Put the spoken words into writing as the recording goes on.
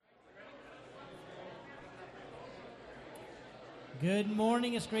Good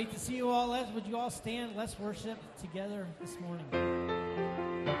morning. It's great to see you all. Would you all stand? Let's worship together this morning.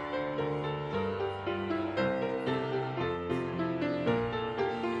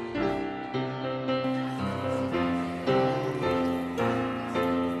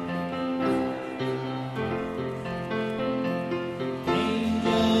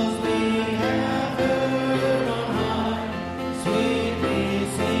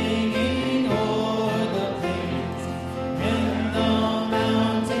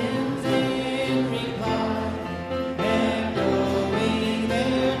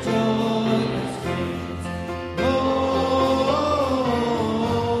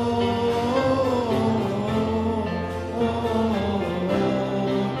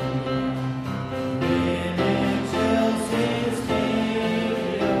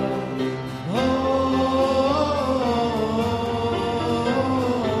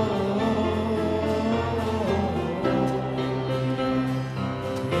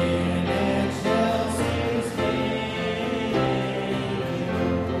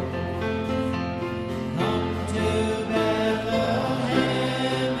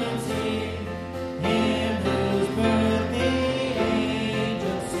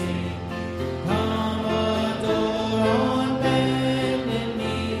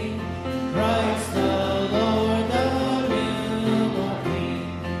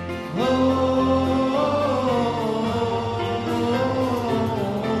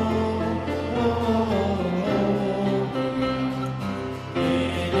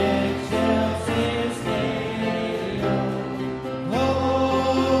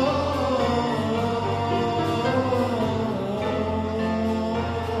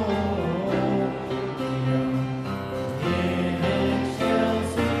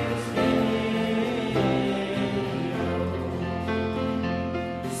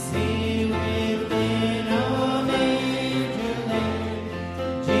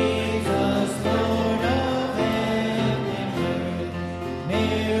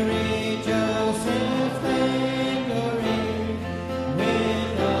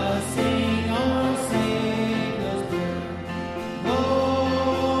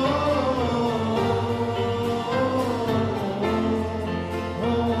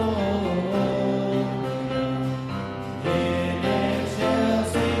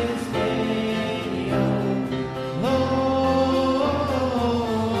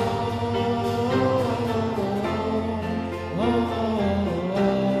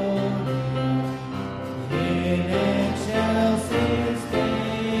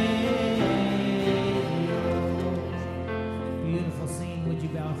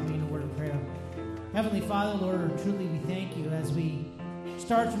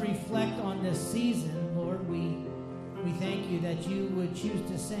 Start to reflect on this season, Lord, we thank you that you would choose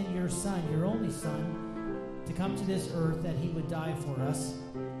to send your Son, your only Son, to come to this earth, that he would die for us.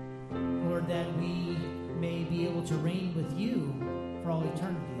 Lord, that we may be able to reign with you for all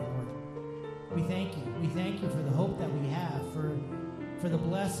eternity, Lord. We thank you. We thank you for the hope that we have, for the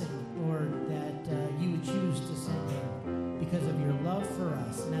blessing, Lord, that you would choose to send him because of your love for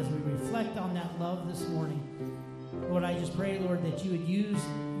us. And as we reflect on that love this morning, Lord, I just pray, Lord, that you would use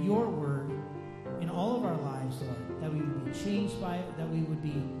your word in all of our lives, Lord, that we would be changed by it, that we would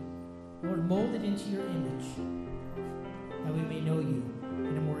be, Lord, molded into your image, that we may know you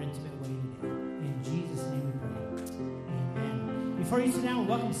in a more intimate way today. In Jesus' name we pray. Amen. Before you sit down,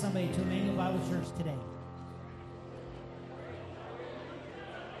 welcome somebody to Emmanuel Bible Church today.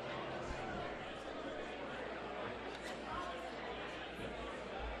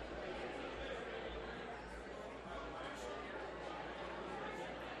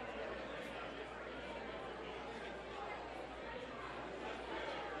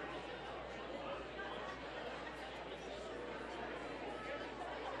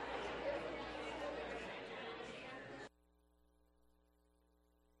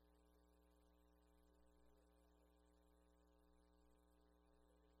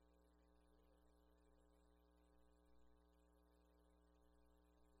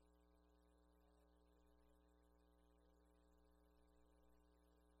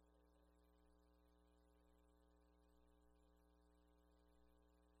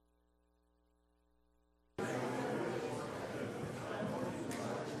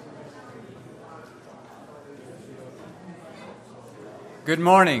 Good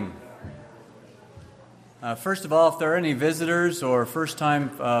morning. First of all, if there are any visitors or first-time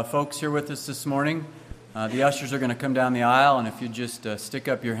folks here with us this morning, the ushers are going to come down the aisle, and if you just stick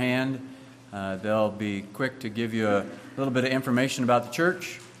up your hand, they'll be quick to give you a little bit of information about the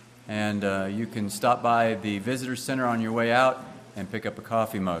church, and you can stop by the visitor center on your way out and pick up a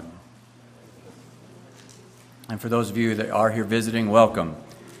coffee mug. And for those of you that are here visiting, welcome.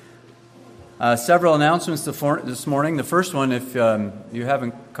 Several announcements this morning. The first one, if you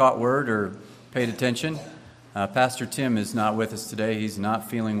haven't caught word or paid attention, Pastor Tim is not with us today. He's not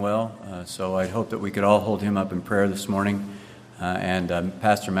feeling well, so I hope that we could all hold him up in prayer this morning, and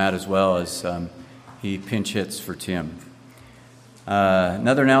Pastor Matt as well, as he pinch hits for Tim.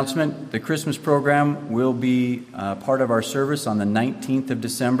 Another announcement, the Christmas program will be part of our service on the 19th of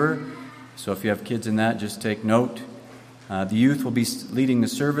December, so if you have kids in that, just take note. The youth will be leading the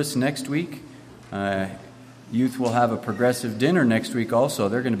service next week. Youth will have a progressive dinner next week also.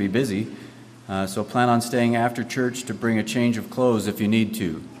 They're going to be busy. So plan on staying after church to bring a change of clothes if you need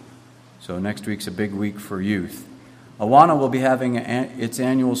to. So next week's a big week for youth. Awana will be having its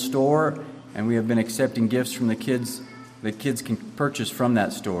annual store, and we have been accepting gifts from the kids that kids can purchase from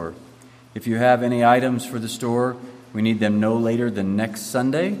that store. If you have any items for the store, we need them no later than next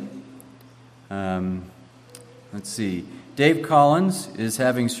Sunday. Let's see. Dave Collins is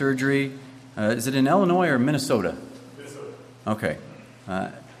having surgery. Is it in Illinois or Minnesota? Minnesota. Okay.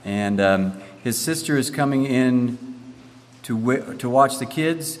 And his sister is coming in to watch the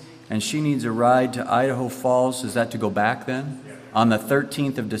kids, and she needs a ride to Idaho Falls. Is that to go back then? Yeah. On the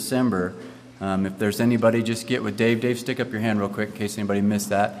 13th of December. If there's anybody, just get with Dave. Dave, stick up your hand real quick in case anybody missed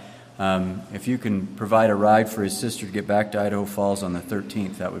that. If you can provide a ride for his sister to get back to Idaho Falls on the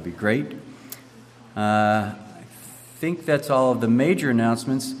 13th, that would be great. I think that's all of the major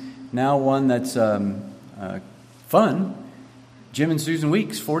announcements. Now one that's fun. Jim and Susan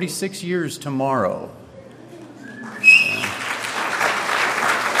Weeks, 46 years tomorrow.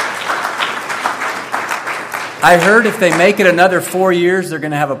 I heard if they make it another 4 years, they're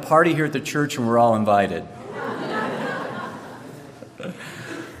going to have a party here at the church and we're all invited.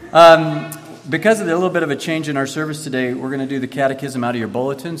 Because of a little bit of a change in our service today, we're going to do the catechism out of your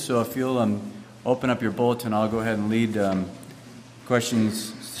bulletin. So if you'll open up your bulletin, I'll go ahead and lead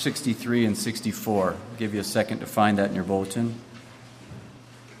questions 63 and 64. I'll give you a second to find that in your bulletin.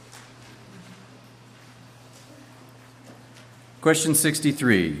 Question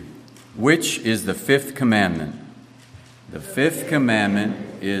 63. Which is the fifth commandment? The fifth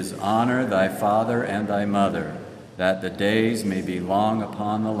commandment is honor thy father and thy mother, that the days may be long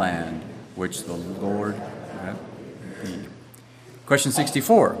upon the land which the Lord hath. Question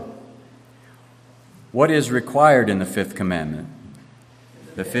 64. What is required in the fifth commandment?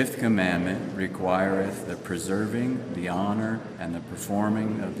 The fifth commandment requireth the preserving, the honor, and the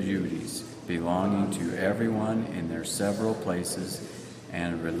performing of the duties belonging to everyone in their several places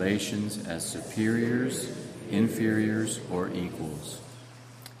and relations as superiors, inferiors, or equals.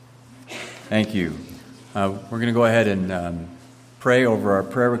 Thank you. We're going to go ahead and pray over our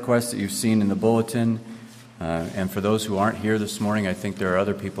prayer requests that you've seen in the bulletin. And for those who aren't here this morning, I think there are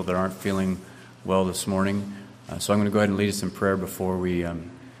other people that aren't feeling well this morning. So I'm going to go ahead and lead us in prayer before we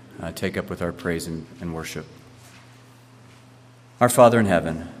take up with our praise and worship. Our Father in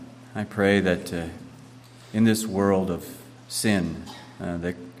heaven, I pray that in this world of sin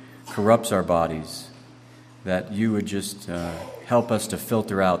that corrupts our bodies, that you would just help us to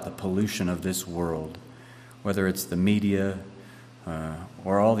filter out the pollution of this world, whether it's the media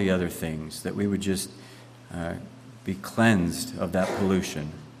or all the other things, that we would just be cleansed of that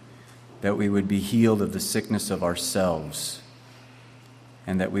pollution, that we would be healed of the sickness of ourselves,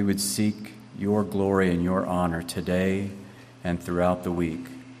 and that we would seek your glory and your honor today and throughout the week,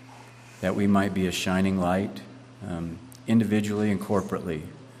 that we might be a shining light individually and corporately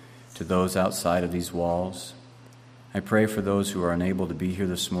to those outside of these walls. I pray for those who are unable to be here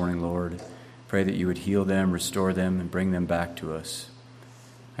this morning, Lord. Pray that you would heal them, restore them, and bring them back to us.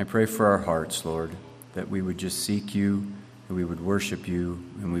 I pray for our hearts, Lord, that we would just seek you, that we would worship you,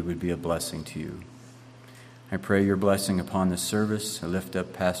 and we would be a blessing to you. I pray your blessing upon this service. I lift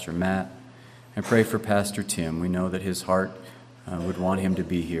up Pastor Matt. I pray for Pastor Tim. We know that his heart would want him to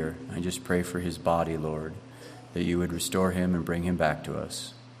be here. I just pray for his body, Lord, that you would restore him and bring him back to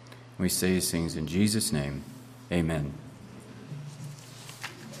us. We say these things in Jesus' name. Amen.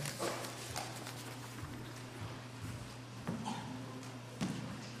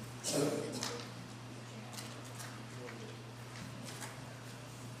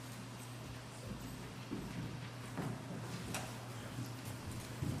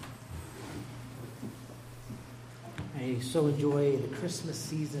 I so enjoy the Christmas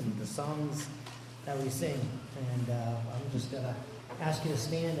season, the songs that we sing. And I'm just going to ask you to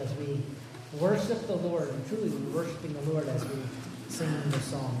stand as we worship the Lord. And truly, we're worshiping the Lord as we sing the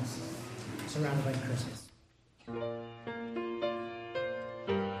songs surrounded by Christmas.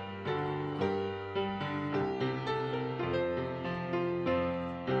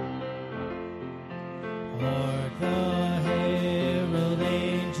 Lord,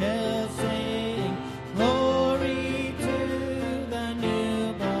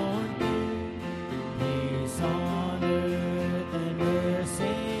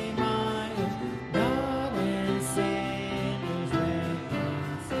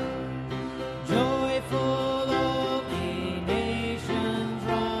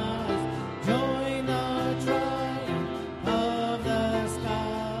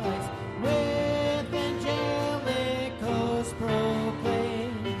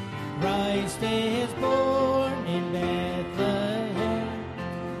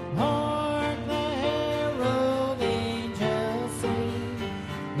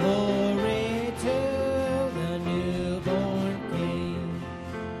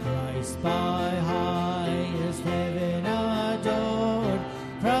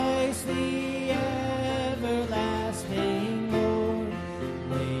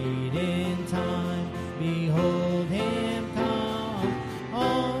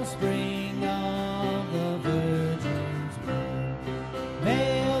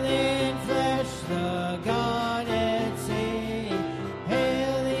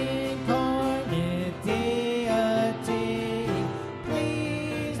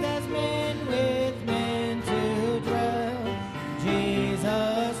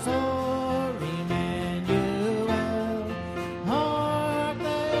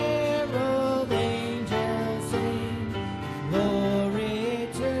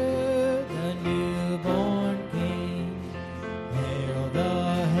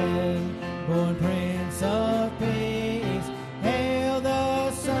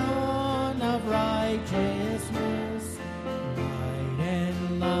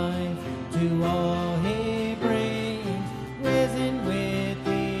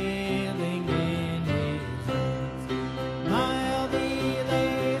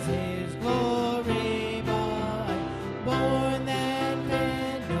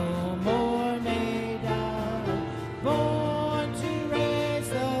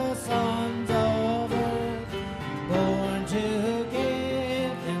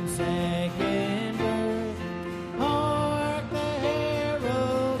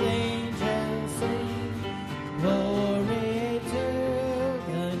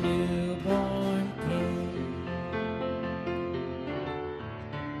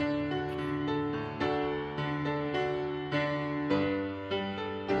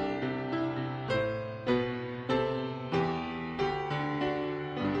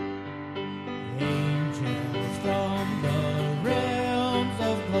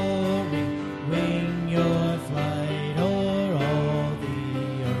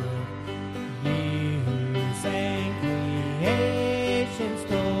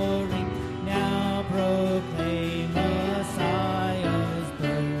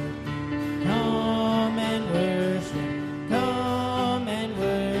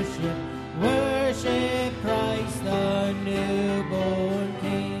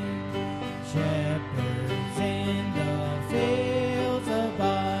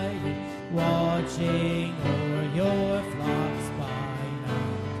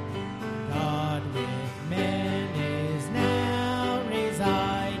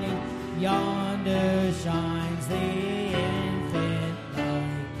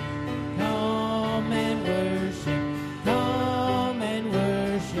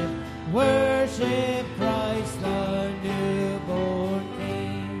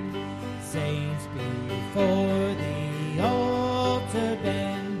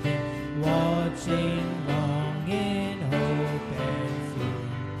 watching long in hope and fear.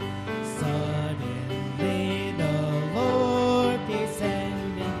 Suddenly the Lord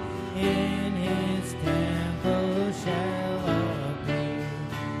descending in his temple shall appear.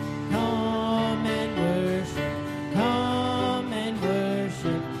 Come and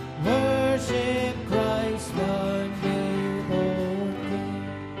worship, worship Christ the newborn King.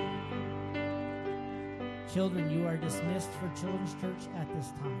 Children, you are dismissed for Children's Church at this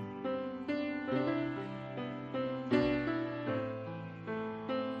time.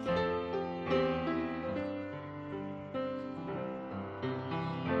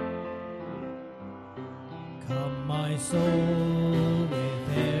 Come, my soul, with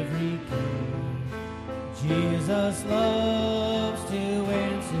every care. Jesus loves to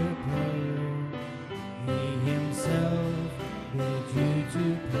answer prayer. He himself bids you to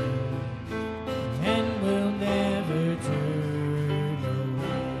pray, and will never turn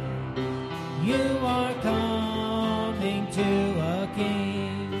away. You are coming to a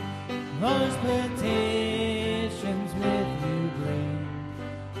King, whose petitions with you bring.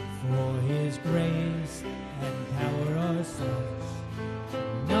 For his grace and power are such,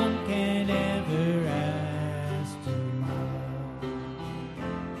 none can ever ask too much.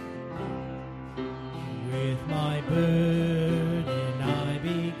 With my burden I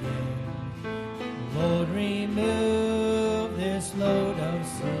begin. Lord, remove this load of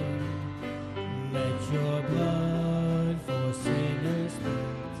sin. Let your blood for sinners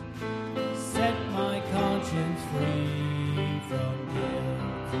melt. Set my conscience free from guilt.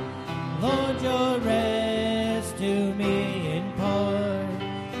 Lord, your rest to me impart.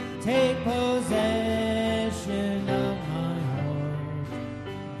 Take possession of my heart.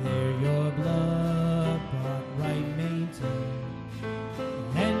 There your blood brought right maintained,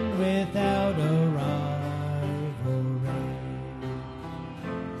 and without a rival reign.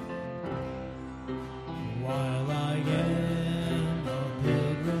 While I am a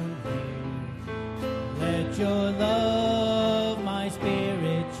pilgrim here, let your love my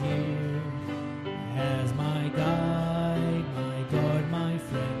spirit cheer. As my guide, my guard, my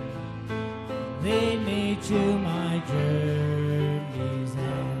friend, lead me to my journey's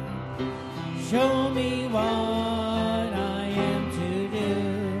end. Show me what I am to do.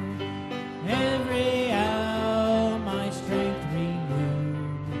 Every hour my strength renew.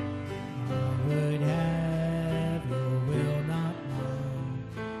 I would have your will, not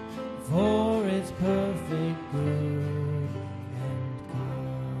mine, for it's perfect, good, and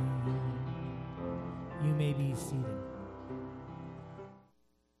kind. You may be seated.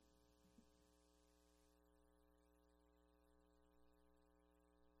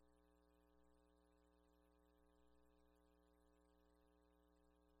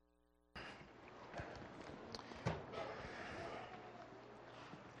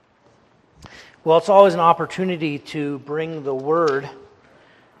 Well, it's always an opportunity to bring the Word.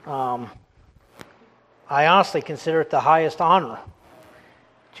 I honestly consider it the highest honor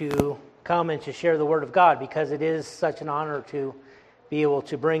to come and to share the Word of God, because it is such an honor to be able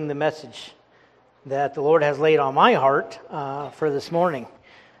to bring the message that the Lord has laid on my heart for this morning.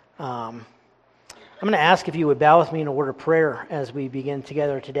 I'm going to ask if you would bow with me in a word of prayer as we begin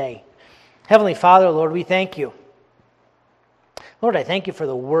together today. Heavenly Father, Lord, we thank you. Lord, I thank you for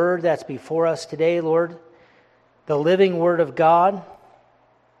the word that's before us today, Lord, the living word of God,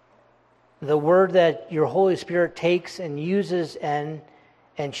 the word that your Holy Spirit takes and uses and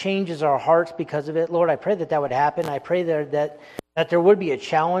changes our hearts because of it. Lord, I pray that would happen. I pray that there would be a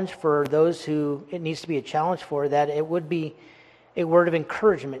challenge for those who it needs to be a challenge for, that it would be a word of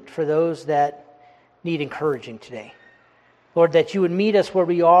encouragement for those that need encouraging today. Lord, that you would meet us where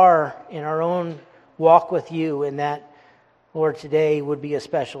we are in our own walk with you, and that, Lord, today would be a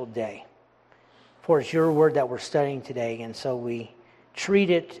special day. For it's your word that we're studying today, and so we treat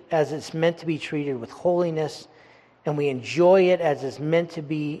it as it's meant to be treated, with holiness, and we enjoy it as it's meant to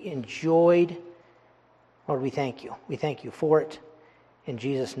be enjoyed. Lord, we thank you. We thank you for it. In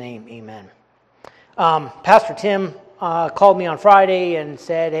Jesus' name, amen. Pastor Tim called me on Friday and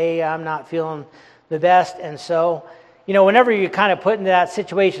said, hey, I'm not feeling the best. And so, whenever you're kind of put into that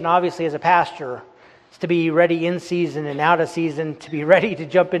situation, obviously as a pastor, it's to be ready in season and out of season, to be ready to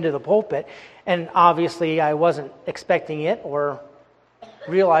jump into the pulpit. And obviously I wasn't expecting it or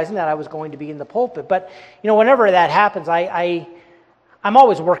realizing that I was going to be in the pulpit. But, whenever that happens, I'm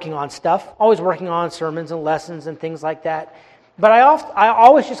always working on stuff, always working on sermons and lessons and things like that. But I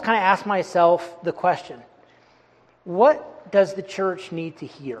always just kind of ask myself the question, what does the church need to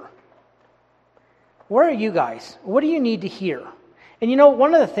hear? Where are you guys? What do you need to hear? And you know,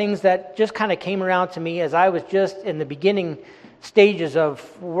 one of the things that just kind of came around to me as I was just in the beginning stages of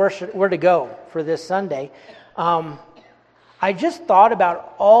where to go for this Sunday, I just thought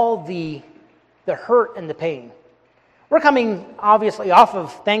about all the hurt and the pain. We're coming, obviously, off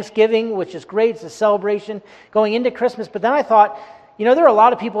of Thanksgiving, which is great. It's a celebration going into Christmas. But then I thought, you know, there are a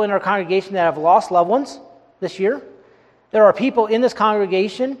lot of people in our congregation that have lost loved ones this year. There are people in this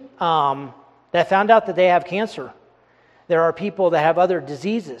congregation that found out that they have cancer. There are people that have other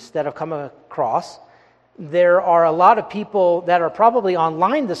diseases that have come across. There are a lot of people that are probably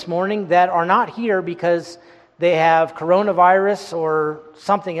online this morning that are not here because they have coronavirus or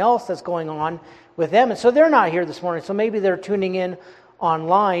something else that's going on with them. And so they're not here this morning. So maybe they're tuning in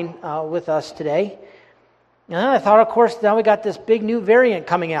online with us today. And then I thought, of course, now we got this big new variant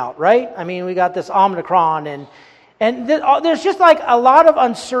coming out, right? I mean, we got this Omicron and there's just like a lot of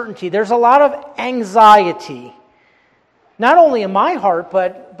uncertainty. There's a lot of anxiety, not only in my heart,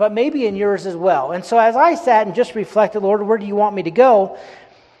 but maybe in yours as well. And so as I sat and just reflected, Lord, where do you want me to go?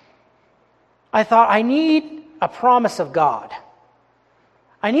 I thought, I need a promise of God.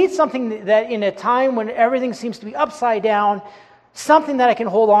 I need something that in a time when everything seems to be upside down, something that I can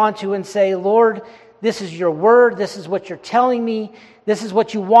hold on to and say, Lord, this is your word, this is what you're telling me, this is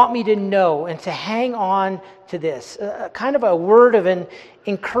what you want me to know, and to hang on to this. Kind of a word of an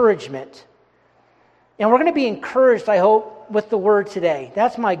encouragement. And we're going to be encouraged, I hope, with the word today.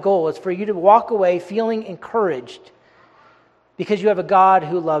 That's my goal, is for you to walk away feeling encouraged because you have a God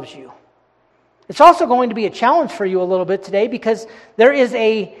who loves you. It's also going to be a challenge for you a little bit today because there is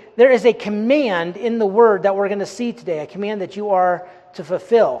a command in the word that we're going to see today, a command that you are to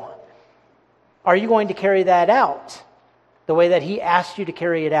fulfill. Are you going to carry that out the way that he asked you to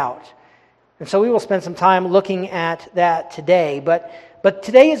carry it out? And so we will spend some time looking at that today. But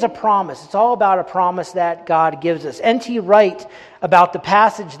today is a promise. It's all about a promise that God gives us. N.T. Wright, about the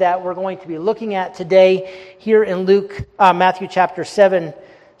passage that we're going to be looking at today here in Matthew chapter 7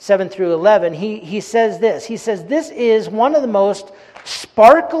 through 11, he says this. He says, this is one of the most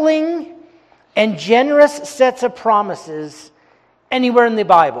sparkling and generous sets of promises anywhere in the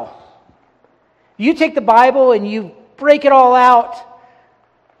Bible. You take the Bible and you break it all out,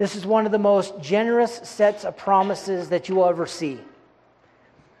 this is one of the most generous sets of promises that you will ever see.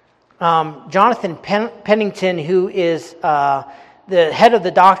 Jonathan Pennington, who is the head of the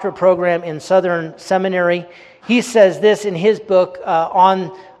doctorate program in Southern Seminary, he says this in his book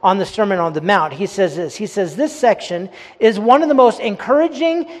on the Sermon on the Mount. He says this. He says, this section is one of the most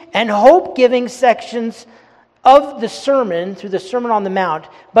encouraging and hope-giving sections of the sermon, through the Sermon on the Mount,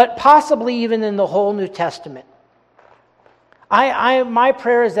 but possibly even in the whole New Testament. My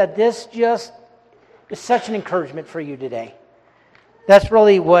prayer is that this just is such an encouragement for you today. That's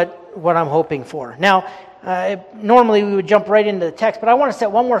really what I'm hoping for. Now, normally we would jump right into the text, but I want to set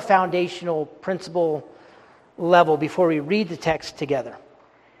one more foundational principle level before we read the text together.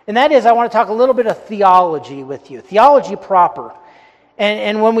 And that is, I want to talk a little bit of theology with you. Theology proper.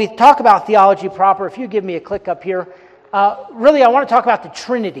 And when we talk about theology proper, if you give me a click up here, really I want to talk about the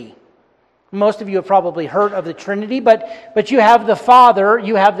Trinity. Most of you have probably heard of the Trinity, but you have the Father,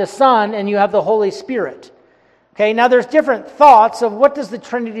 you have the Son, and you have the Holy Spirit. Okay, now there's different thoughts of what does the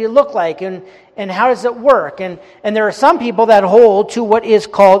Trinity look like and how does it work. And there are some people that hold to what is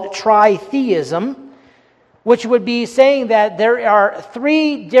called tritheism, which would be saying that there are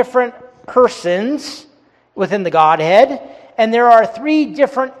three different persons within the Godhead, and there are three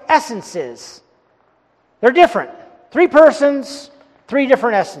different essences. They're different. Three persons, three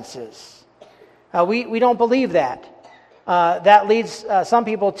different essences. We don't believe that. That leads some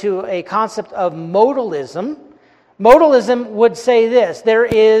people to a concept of modalism. Modalism would say this: there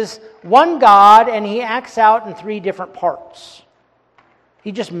is one God, and he acts out in three different parts.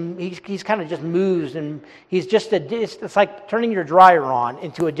 He's kind of just moves, and he's just it's like turning your dryer on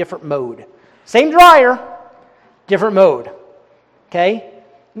into a different mode. Same dryer, different mode. Okay?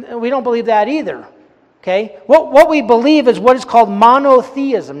 We don't believe that either. Okay? What we believe is what is called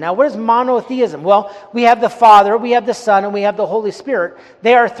monotheism. Now, what is monotheism? Well, we have the Father, we have the Son, and we have the Holy Spirit.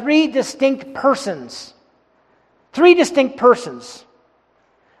 They are three distinct persons. Three distinct persons,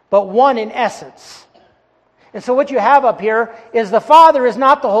 but one in essence. And so what you have up here is the Father is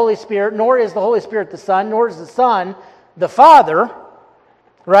not the Holy Spirit, nor is the Holy Spirit the Son, nor is the Son the Father,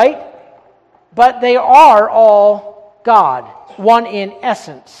 right? But they are all God, one in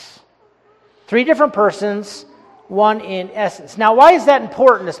essence. Three different persons, one in essence. Now, why is that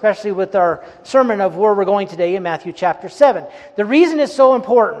important, especially with our sermon of where we're going today in Matthew chapter 7? The reason it's so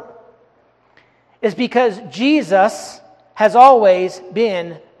important is because Jesus has always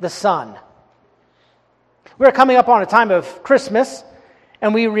been the Son. We're coming up on a time of Christmas,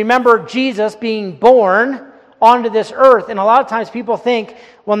 And we remember Jesus being born onto this earth. And a lot of times people think,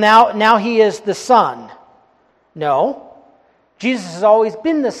 well, now he is the Son. No. Jesus has always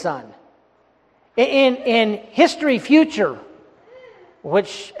been the Son. In history future,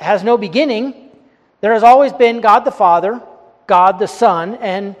 which has no beginning, there has always been God the Father, God the Son,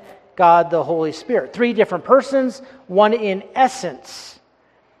 and God the Holy Spirit. 3 different persons, one in essence.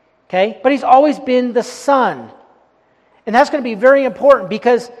 Okay? But he's always been the Son. And that's going to be very important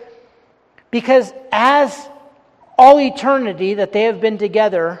because as all eternity that they have been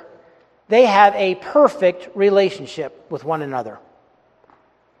together, they have a perfect relationship with one another.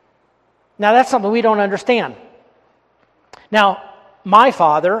 Now that's something we don't understand. Now, my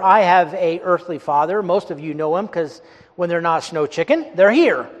father, I have an earthly father. Most of you know him because when they're not snow chicken, they're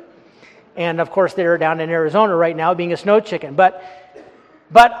here. And of course they're down in Arizona right now being a snow chicken. But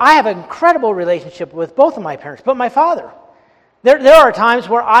I have an incredible relationship with both of my parents. But my father, there are times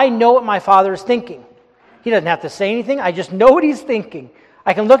where I know what my father is thinking. He doesn't have to say anything. I just know what he's thinking.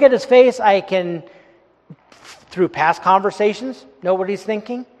 I can look at his face. I can, through past conversations, know what he's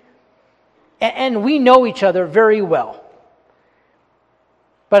thinking. And we know each other very well.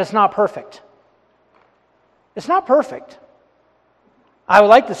 But it's not perfect. It's not perfect. I would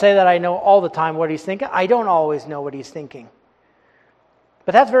like to say that I know all the time what he's thinking. I don't always know what he's thinking.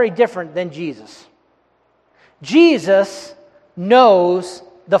 But that's very different than Jesus. Jesus knows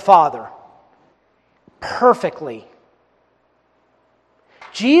the Father perfectly.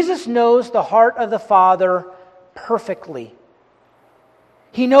 Jesus knows the heart of the Father perfectly.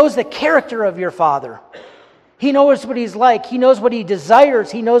 He knows the character of your Father. He knows what He's like. He knows what He desires.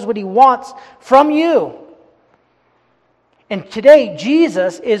 He knows what He wants from you. And today,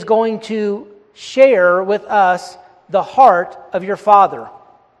 Jesus is going to share with us the heart of your Father.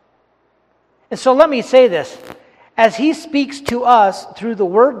 And so let me say this. As He speaks to us through the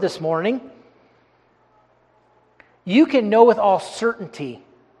Word this morning, you can know with all certainty,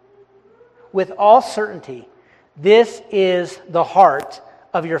 this is the heart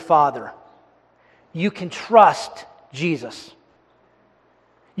of your Father. You can trust Jesus.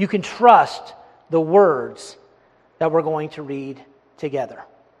 You can trust the words that we're going to read together.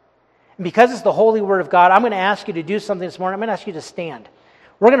 And because it's the holy Word of God, I'm going to ask you to do something this morning. I'm going to ask you to stand.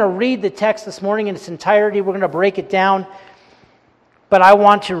 We're going to read the text this morning in its entirety. We're going to break it down. But I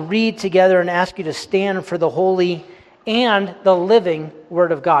want to read together and ask you to stand for the holy and the living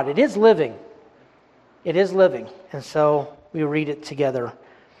Word of God. It is living. It is living. And so we read it together.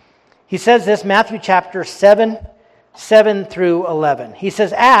 He says this, Matthew chapter 7 through 11. He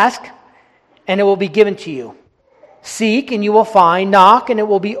says, "Ask, and it will be given to you. Seek, and you will find. Knock, and it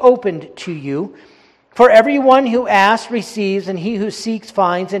will be opened to you. For everyone who asks receives, and he who seeks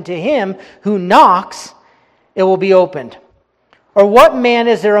finds, and to him who knocks it will be opened. Or what man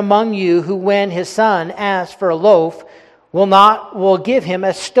is there among you who, when his son asks for a loaf, will give him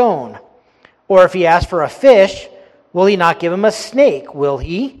a stone? Or if he asks for a fish, will he not give him a snake? Will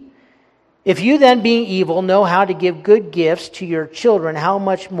he? If you then, being evil, know how to give good gifts to your children, how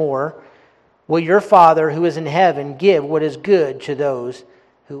much more will your Father who is in heaven give what is good to those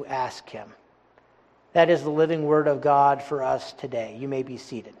who ask Him?" That is the living Word of God for us today. You may be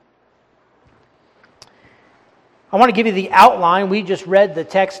seated. I want to give you the outline. We just read the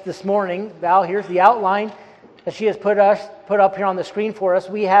text this morning. Val, here's the outline that she has put up here on the screen for us.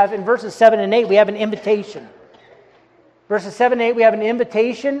 We have, in verses 7 and 8, we have an invitation. Verses 7 and 8, we have an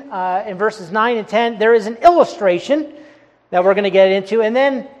invitation. In verses 9 and 10, there is an illustration that we're going to get into. And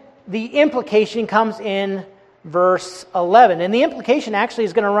then the implication comes in verse 11. And the implication actually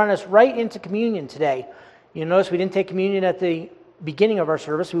is going to run us right into communion today. You notice we didn't take communion at the beginning of our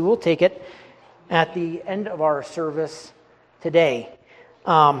service. We will take it at the end of our service today.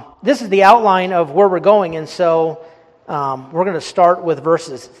 This is the outline of where we're going. And so we're going to start with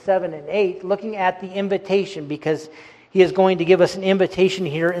verses 7 and 8, looking at the invitation, because he is going to give us an invitation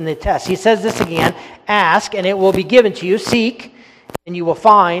here in the text. He says this again, "Ask, and it will be given to you. Seek, and you will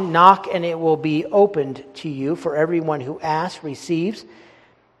find. Knock, and it will be opened to you. For everyone who asks receives,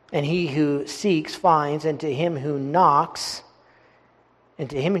 and he who seeks finds, and to him who knocks,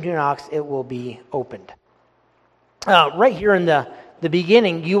 it will be opened." Right here in the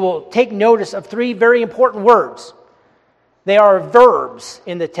beginning, you will take notice of 3 very important words. They are verbs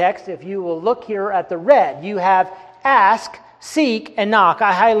in the text. If you will look here at the red, you have ask, seek, and knock.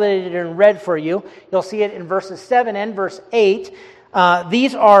 I highlighted it in red for you. You'll see it in verses 7 and verse 8.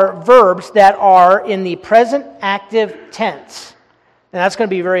 These are verbs that are in the present active tense. And that's going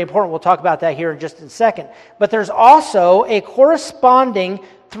to be very important. We'll talk about that here in just a second. But there's also a corresponding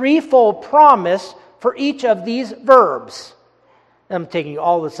threefold promise for each of these verbs. I'm taking you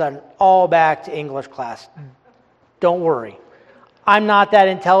all of a sudden all back to English class. Don't worry. I'm not that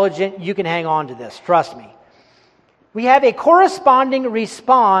intelligent. You can hang on to this. Trust me. We have a corresponding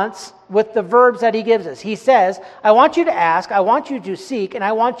response with the verbs that he gives us. He says, I want you to ask, I want you to seek, and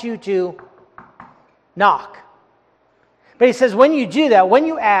I want you to knock. But he says, when you do that, when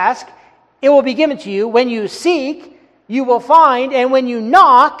you ask, it will be given to you. When you seek, you will find. And when you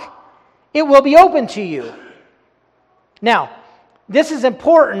knock, it will be open to you. Now, this is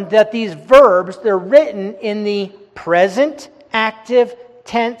important that these verbs, they're written in the present active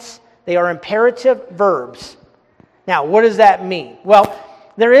tense. They are imperative verbs. Now, what does that mean? Well,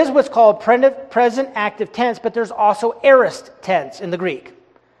 there is what's called present active tense, but there's also aorist tense in the Greek.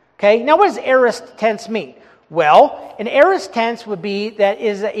 Okay? Now, what does aorist tense mean? Well, an aorist tense would be that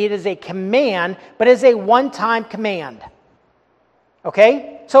it is a command, but is a one-time command.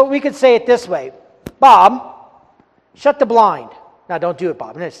 Okay? So we could say it this way. Bob, shut the blind. Now, don't do it,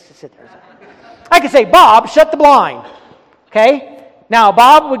 Bob. Just sit there. I could say, Bob, shut the blind. Okay? Now,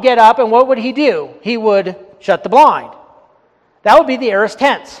 Bob would get up, and what would he do? He would shut the blind. That would be the aorist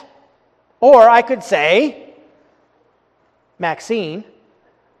tense. Or I could say, Maxine,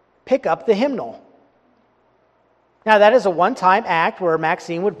 pick up the hymnal. Now, that is a one-time act where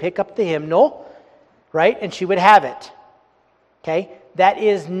Maxine would pick up the hymnal, right? And she would have it. Okay? That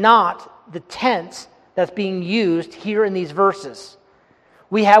is not the tense that's being used here in these verses.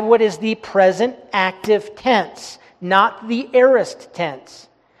 We have what is the present active tense, not the aorist tense.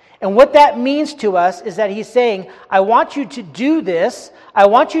 And what that means to us is that he's saying, I want you to do this, I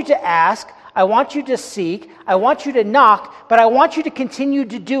want you to ask, I want you to seek, I want you to knock, but I want you to continue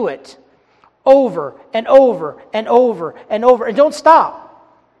to do it over and over and over and over. And don't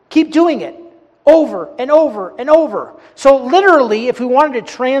stop. Keep doing it over and over and over. So literally, if we wanted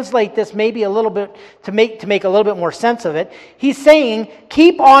to translate this maybe a little bit, to make a little bit more sense of it, he's saying,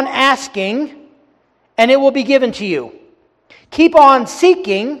 keep on asking and it will be given to you. Keep on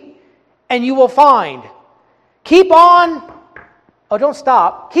seeking and you will find. Keep on, don't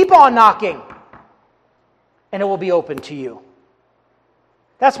stop. Keep on knocking and it will be open to you.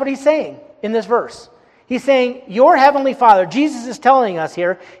 That's what he's saying in this verse. He's saying, your heavenly Father, Jesus is telling us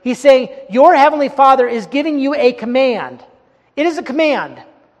here, he's saying, your heavenly Father is giving you a command. It is a command.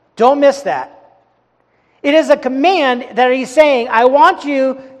 Don't miss that. It is a command that he's saying, I want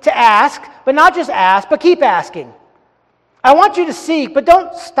you to ask, but not just ask, but keep asking. I want you to seek, but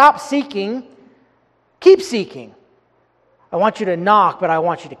don't stop seeking. Keep seeking. I want you to knock, but I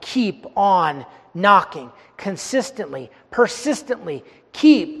want you to keep on knocking consistently, persistently.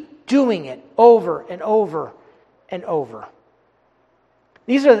 Keep doing it over and over and over.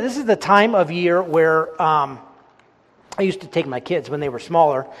 This is the time of year where I used to take my kids when they were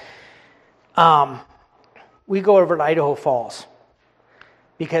smaller. We go over to Idaho Falls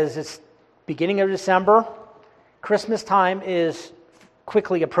because it's beginning of December. Christmas time is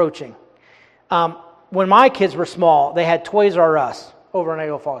quickly approaching. When my kids were small, they had Toys R Us over in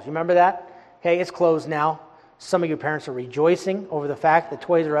Idaho Falls. You remember that? Okay, it's closed now. Some of your parents are rejoicing over the fact that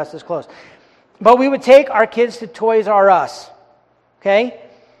Toys R Us is closed. But we would take our kids to Toys R Us. Okay?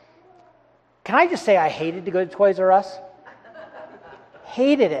 Can I just say I hated to go to Toys R Us?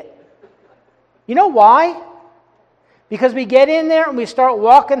 Hated it. You know why? Because we get in there and we start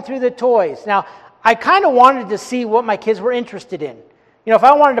walking through the toys. Now, I kind of wanted to see what my kids were interested in. You know, if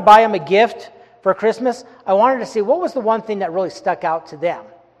I wanted to buy them a gift for Christmas, I wanted to see what was the one thing that really stuck out to them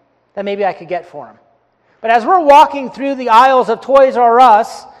that maybe I could get for them. But as we're walking through the aisles of Toys R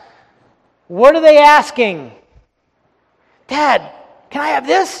Us, what are they asking? Dad, can I have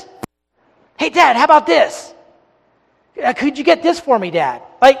this? Hey, Dad, how about this? Could you get this for me, Dad?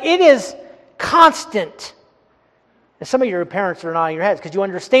 Like, it is constant. And some of your parents are nodding your heads because you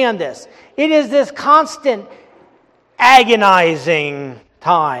understand this. It is this constant agonizing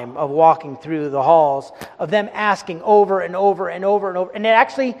time of walking through the halls, of them asking over and over and over and over. And it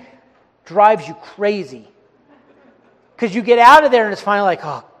actually drives you crazy. Because you get out of there and it's finally like,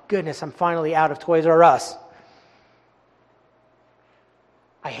 oh, goodness, I'm finally out of Toys R Us.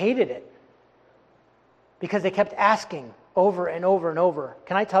 I hated it. Because they kept asking over and over and over.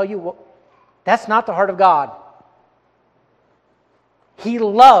 Can I tell you, that's not the heart of God. He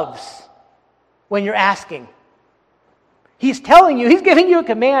loves when you're asking. He's telling you, he's giving you a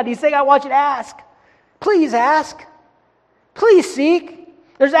command. He's saying, I want you to ask. Please ask. Please seek.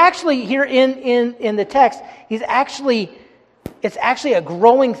 There's actually here in the text, it's actually a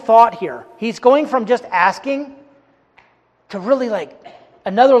growing thought here. He's going from just asking to really like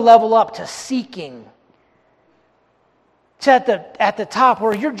another level up to seeking. To at the top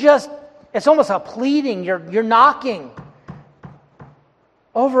where you're just, it's almost a pleading, you're knocking.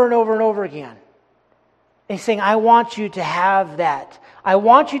 over and over and over again. And he's saying, I want you to have that. I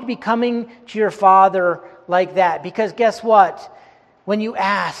want you to be coming to your Father like that. Because guess what? When you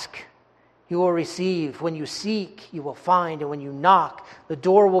ask, you will receive. When you seek, you will find. And when you knock, the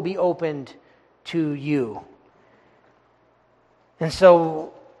door will be opened to you. And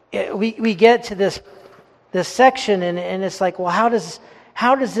so we get to this section, and it's like, well, how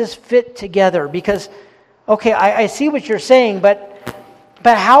does this fit together? Because, okay, I see what you're saying, but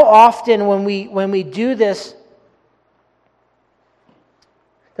how often when we do this,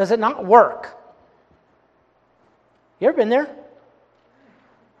 does it not work? You ever been there?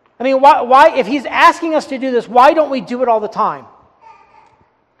 I mean, why if he's asking us to do this, why don't we do it all the time?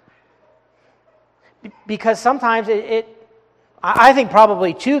 Because sometimes I think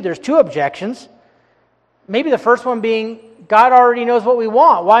probably there's two objections. Maybe the first one being, God already knows what we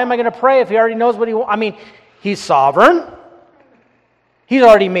want. Why am I going to pray if he already knows what he wants? I mean, he's sovereign. He's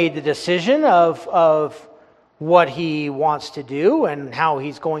already made the decision of what he wants to do and how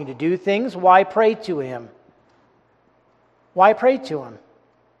he's going to do things. Why pray to him? Why pray to him?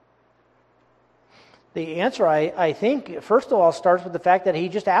 The answer, I think, first of all, starts with the fact that he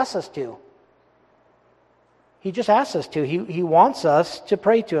just asks us to. He just asks us to. He wants us to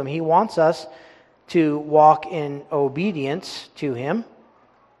pray to him. He wants us to walk in obedience to him.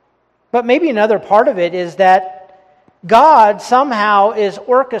 But maybe another part of it is that God somehow is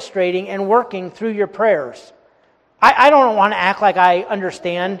orchestrating and working through your prayers. I don't want to act like I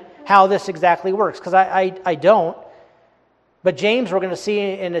understand how this exactly works, because I don't. But James, we're going to see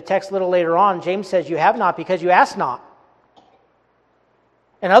in the text a little later on, James says, you have not because you ask not.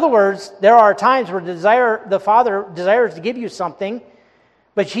 In other words, there are times where the Father desires to give you something,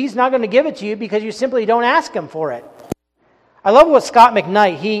 but he's not going to give it to you because you simply don't ask him for it. I love what Scott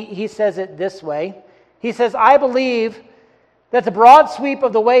McKnight, he says it this way. He says, I believe that the broad sweep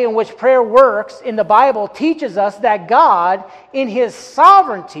of the way in which prayer works in the Bible teaches us that God, in his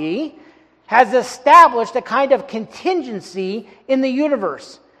sovereignty, has established a kind of contingency in the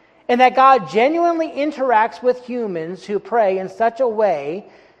universe, and that God genuinely interacts with humans who pray in such a way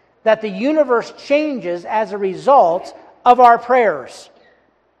that the universe changes as a result of our prayers.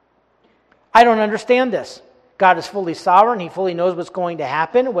 I don't understand this. God is fully sovereign. He fully knows what's going to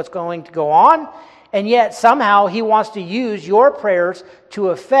happen, what's going to go on, and yet somehow he wants to use your prayers to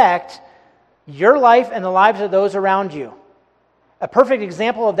affect your life and the lives of those around you. A perfect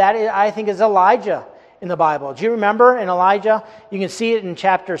example of that, I think, is Elijah in the Bible. Do you remember in Elijah? You can see it in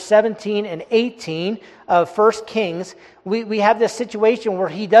chapters 17 and 18 of 1 Kings. We have this situation where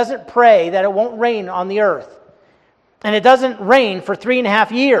he doesn't pray that it won't rain on the earth. And it doesn't rain for 3.5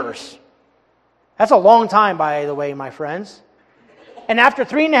 years. That's a long time, by the way, my friends. And after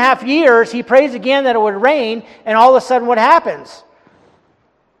 3.5 years, he prays again that it would rain, and all of a sudden what happens?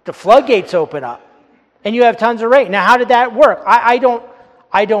 The floodgates open up. And you have tons of rain. Now, how did that work? I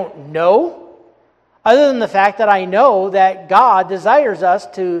don't know, other than the fact that I know that God desires us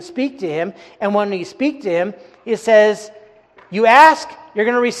to speak to him. And when we speak to him, it says, you ask, you're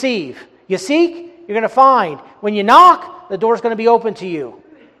going to receive. You seek, you're going to find. When you knock, the door's going to be open to you.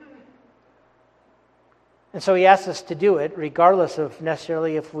 And so he asks us to do it, regardless of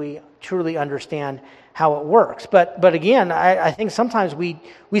necessarily if we truly understand how it works. But again, I think sometimes we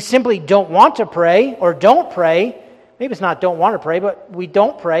simply don't want to pray or don't pray. Maybe it's not don't want to pray, but we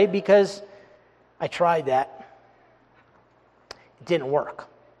don't pray because I tried that. It didn't work.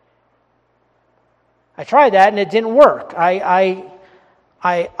 I tried that and it didn't work. I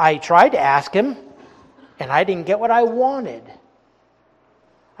tried to ask him and I didn't get what I wanted.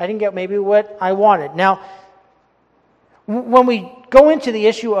 I didn't get maybe what I wanted. Now, when we go into the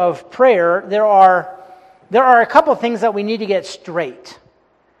issue of prayer, there are a couple of things that we need to get straight.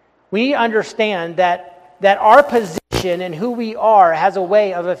 We need to understand that our position and who we are has a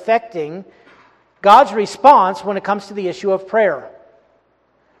way of affecting God's response when it comes to the issue of prayer.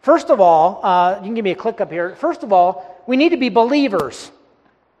 First of all, you can give me a click up here. First of all, we need to be believers.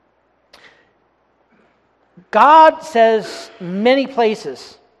 God says many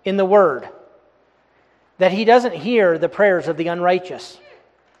places in the Word that he doesn't hear the prayers of the unrighteous.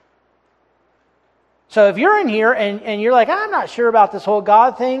 So if you're in here and you're like, I'm not sure about this whole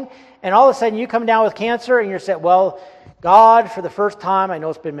God thing, and all of a sudden you come down with cancer and you're saying, well, God, for the first time, I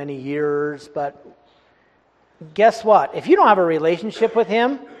know it's been many years, but guess what? If you don't have a relationship with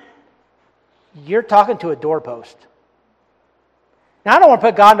him, you're talking to a doorpost. Now, I don't want to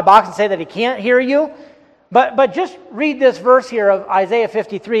put God in a box and say that he can't hear you, but just read this verse here of Isaiah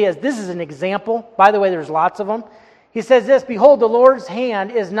 53 as this is an example. By the way, there's lots of them. He says this, "Behold, the Lord's hand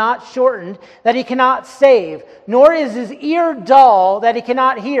is not shortened, that he cannot save, nor is his ear dull, that he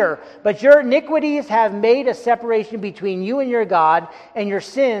cannot hear. But your iniquities have made a separation between you and your God, and your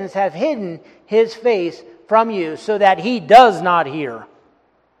sins have hidden his face from you, so that he does not hear."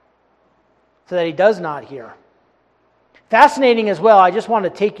 So that he does not hear. Fascinating as well, I just want to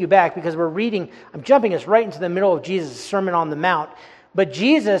take you back because I'm jumping us right into the middle of Jesus' Sermon on the Mount. But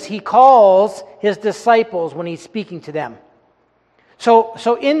Jesus, he calls his disciples when he's speaking to them. So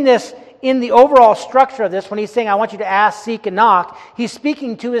in the overall structure of this, when he's saying, "I want you to ask, seek, and knock," he's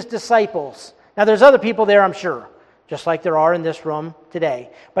speaking to his disciples. Now there's other people there, I'm sure, just like there are in this room today.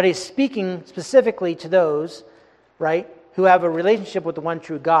 But he's speaking specifically to those, right, who have a relationship with the one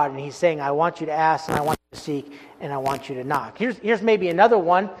true God. And he's saying, "I want you to ask, and I want you to seek, and I want you to knock." Here's maybe another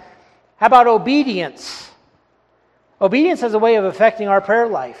one. How about obedience? Obedience has a way of affecting our prayer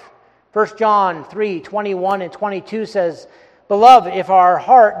life. 1 John 3:21 and 22 says, "Beloved, if our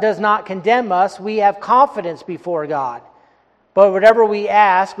heart does not condemn us, we have confidence before God. But whatever we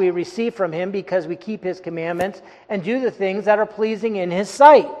ask, we receive from him because we keep his commandments and do the things that are pleasing in his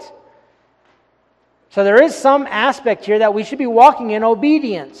sight." So there is some aspect here that we should be walking in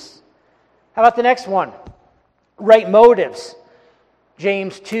obedience. How about the next one? Right motives.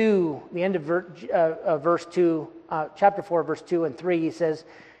 James 2, the end of verse 2, chapter 4, verse 2 and 3, he says,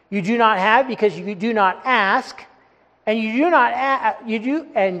 "You do not have because you do not ask, and you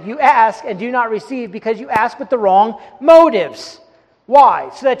ask and do not receive because you ask with the wrong motives." Why?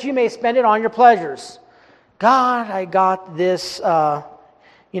 So that you may spend it on your pleasures. "God, I got this,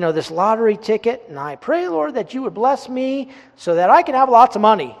 this lottery ticket, and I pray, Lord, that you would bless me so that I can have lots of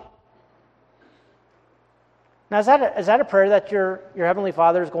money." Now, is that a prayer that your Heavenly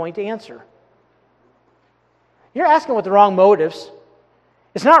Father is going to answer? You're asking with the wrong motives.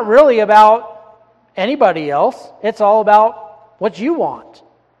 It's not really about anybody else. It's all about what you want.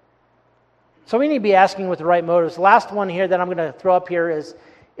 So we need to be asking with the right motives. The last one here that I'm going to throw up here is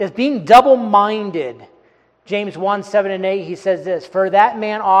being double-minded. James 1, 7 and 8, he says this, "For that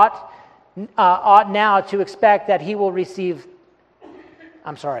man ought now to expect that he will receive..."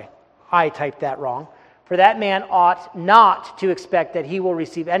 I'm sorry, I typed that wrong. "For that man ought not to expect that he will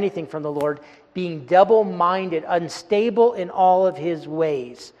receive anything from the Lord, being double-minded, unstable in all of his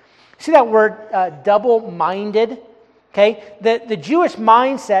ways." See that word, double-minded? Okay, the Jewish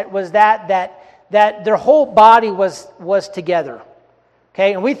mindset was that their whole body was together.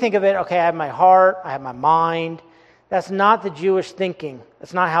 Okay, and we think of it, okay, I have my heart, I have my mind. That's not the Jewish thinking.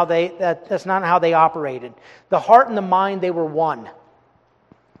 That's not how they operated. The heart and the mind, they were one.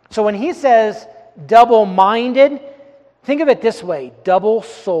 So when he says double-minded, think of it this way,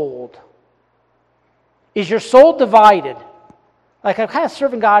 double-souled. Is your soul divided? Like, I'm kind of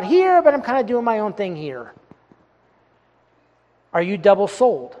serving God here, but I'm kind of doing my own thing here. Are you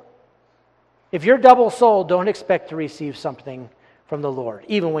double-souled? If you're double-souled, don't expect to receive something from the Lord,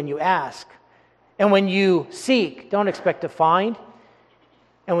 even when you ask. And when you seek, don't expect to find.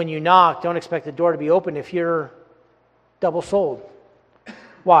 And when you knock, don't expect the door to be open if you're double-souled.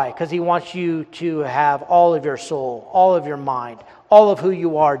 Why? Because he wants you to have all of your soul, all of your mind, all of who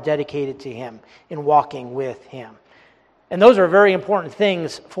you are dedicated to him in walking with him. And those are very important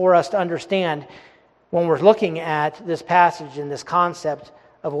things for us to understand when we're looking at this passage and this concept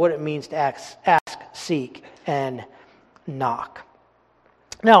of what it means to ask, seek, and knock.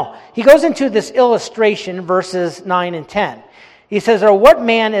 Now, he goes into this illustration, verses 9 and 10. He says, "Or what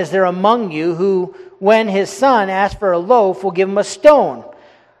man is there among you who, when his son asks for a loaf, will give him a stone?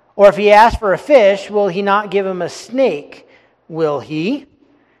 Or if he asks for a fish, will he not give him a snake? Will he?"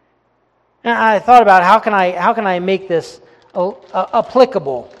 And I thought about how can I make this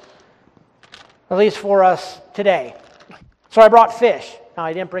applicable, at least for us today. So I brought fish. Now,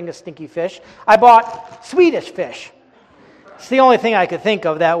 I didn't bring a stinky fish. I bought Swedish fish. It's the only thing I could think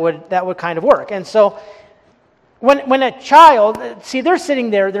of that would kind of work. And so when a child, see, they're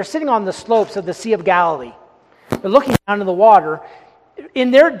sitting on the slopes of the Sea of Galilee. They're looking down in the water.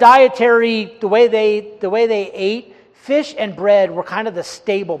 In their dietary, the way they ate, fish and bread were kind of the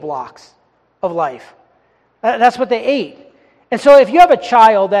stable blocks of life. That's what they ate. And so if you have a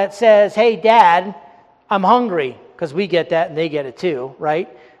child that says, "Hey, Dad, I'm hungry," because we get that and they get it too, right?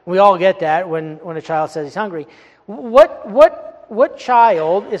 We all get that when a child says he's hungry. What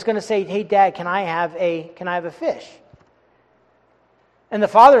child is going to say, "Hey, Dad, can I have a fish?" And the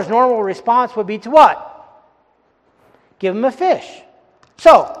father's normal response would be to what? Give him a fish.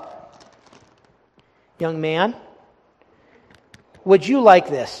 So, young man, would you like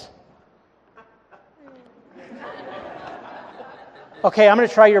this? Okay, I'm going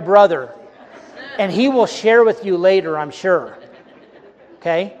to try your brother. And he will share with you later, I'm sure.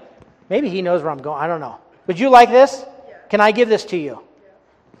 Okay? Maybe he knows where I'm going. I don't know. Would you like this? Can I give this to you?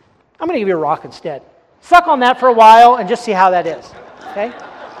 I'm going to give you a rock instead. Suck on that for a while and just see how that is. Okay?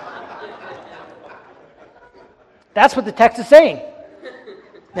 That's what the text is saying.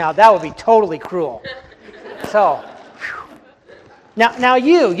 Now, that would be totally cruel. So, now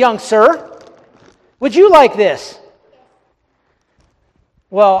you, young sir, would you like this?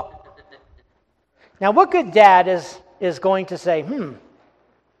 Well, now what good dad is going to say,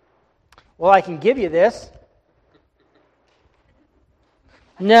 well, I can give you this.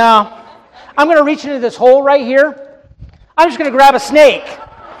 No, I'm going to reach into this hole right here. I'm just going to grab a snake.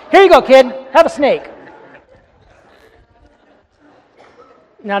 Here you go, kid. Have a snake.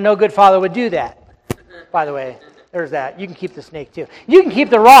 Now, no good father would do that. By the way, there's that. You can keep the snake too. You can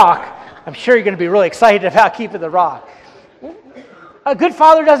keep the rock. I'm sure you're going to be really excited about keeping the rock. A good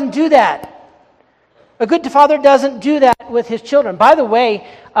father doesn't do that. A good father doesn't do that with his children. By the way,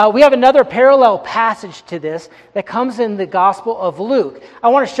 we have another parallel passage to this that comes in the Gospel of Luke. I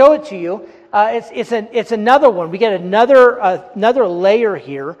want to show it to you. It's another one. We get another layer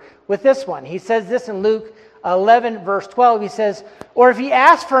here with this one. He says this in Luke 11, verse 12. He says, or if he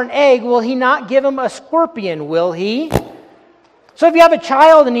asks for an egg, will he not give him a scorpion, will he? So if you have a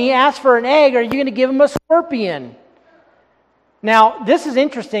child and he asks for an egg, are you going to give him a scorpion? Now, this is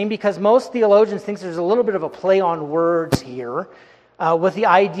interesting because most theologians think there's a little bit of a play on words here with the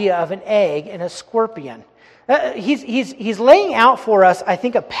idea of an egg and a scorpion. He's laying out for us, I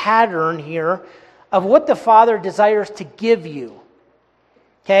think, a pattern here of what the Father desires to give you.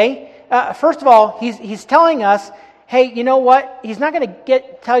 Okay? First of all, he's telling us, hey, you know what? He's not going to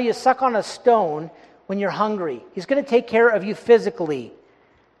tell you suck on a stone when you're hungry. He's going to take care of you physically.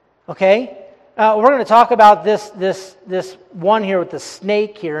 Okay? We're going to talk about this one here with the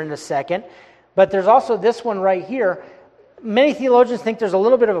snake here in a second, but there's also this one right here. Many theologians think there's a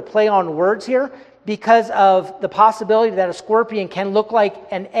little bit of a play on words here because of the possibility that a scorpion can look like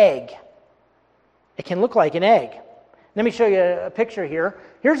an egg. It can look like an egg. Let me show you a picture here.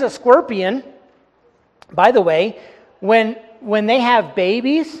 Here's a scorpion. By the way, when they have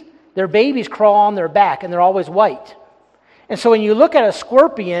babies, their babies crawl on their back and they're always white. And so when you look at a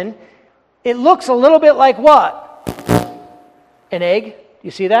scorpion, it looks a little bit like what? An egg.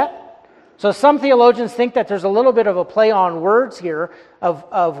 You see that? So some theologians think that there's a little bit of a play on words here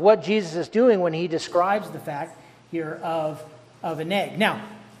of what Jesus is doing when he describes the fact here of an egg. Now,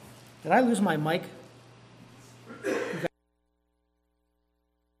 did I lose my mic?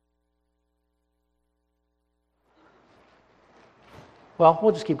 Well,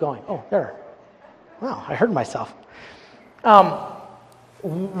 we'll just keep going. Oh, there. Wow, I heard myself.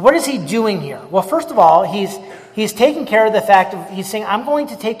 What is he doing here? Well, first of all, he's taking care of the fact of, he's saying, I'm going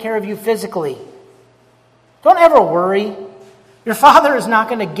to take care of you physically. Don't ever worry. Your Father is not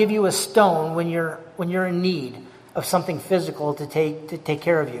going to give you a stone when you're in need of something physical to take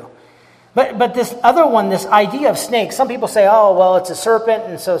care of you. But this other one, this idea of snakes, some people say, oh, well, it's a serpent,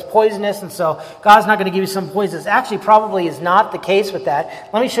 and so it's poisonous, and so God's not going to give you some poisonous. Actually, probably is not the case with that.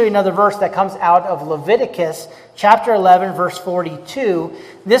 Let me show you another verse that comes out of Leviticus chapter 11, verse 42.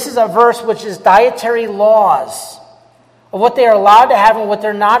 This is a verse which is dietary laws of what they are allowed to have and what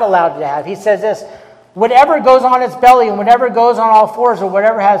they're not allowed to have. He says this, whatever goes on its belly and whatever goes on all fours or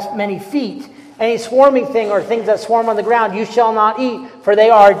whatever has many feet, any swarming thing or things that swarm on the ground, you shall not eat, for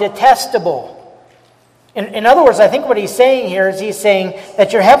they are detestable. In other words, I think what he's saying here is he's saying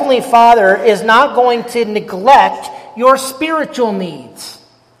that your Heavenly Father is not going to neglect your spiritual needs.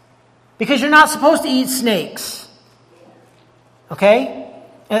 Because you're not supposed to eat snakes. Okay?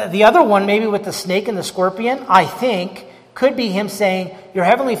 The other one, maybe with the snake and the scorpion, I think, could be him saying, your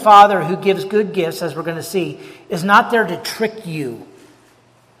Heavenly Father who gives good gifts, as we're going to see, is not there to trick you.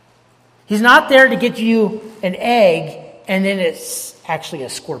 He's not there to get you an egg and then it's actually a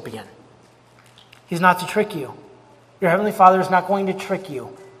scorpion. He's not to trick you. Your Heavenly Father is not going to trick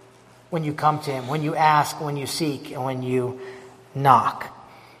you when you come to Him, when you ask, when you seek, and when you knock.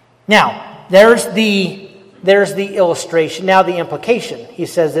 Now, there's the illustration. Now the implication. He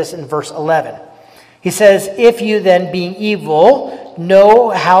says this in verse 11. He says, if you then, being evil, know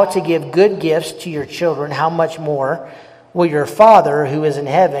how to give good gifts to your children, how much more will your Father who is in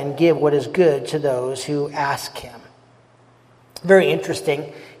heaven give what is good to those who ask Him? Very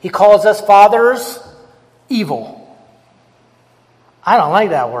interesting. He calls us fathers evil. I don't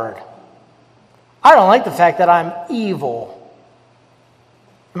like that word. I don't like the fact that I'm evil.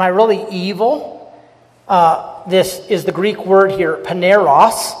 Am I really evil? This is the Greek word here,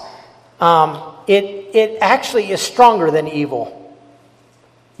 paneros. It actually is stronger than evil.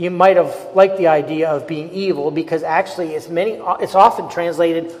 You might have liked the idea of being evil because actually it's often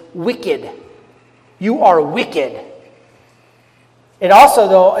translated wicked. You are wicked. It also,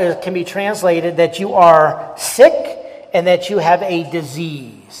 though, can be translated that you are sick and that you have a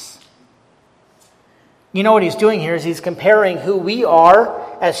disease. You know what he's doing here is he's comparing who we are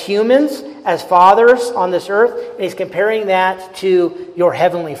as humans, as fathers on this earth, and he's comparing that to your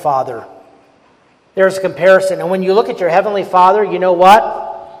heavenly Father. There's a comparison. And when you look at your heavenly Father, you know what?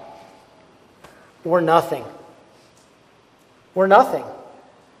 We're nothing. We're nothing.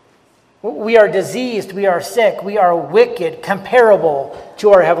 We are diseased, we are sick, we are wicked, comparable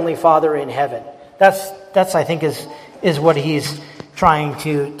to our Heavenly Father in heaven. That's I think, is what he's trying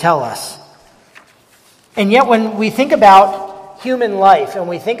to tell us. And yet when we think about human life and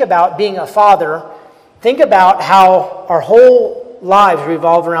we think about being a father, think about how our whole lives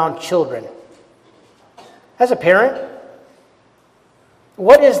revolve around children. As a parent,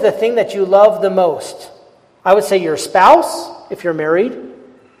 what is the thing that you love the most? I would say your spouse, if you're married,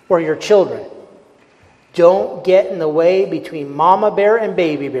 or your children. Don't get in the way between mama bear and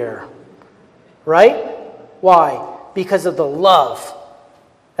baby bear. Right? Why? Because of the love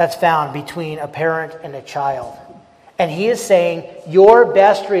that's found between a parent and a child. And he is saying your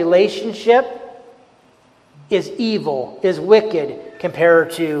best relationship is evil, is wicked,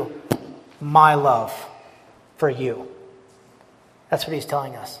 compared to my love for you. That's what he's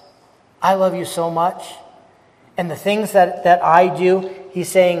telling us. I love you so much. And the things that I do, he's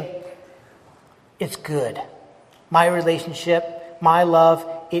saying, it's good. My relationship, my love,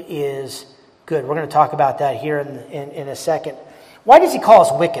 it is good. We're going to talk about that here in a second. Why does he call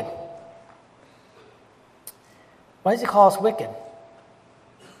us wicked? Why does he call us wicked?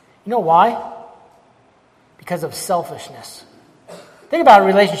 You know why? Because of selfishness. Think about a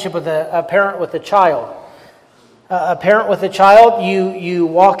relationship with a parent with a child. A parent with a child, you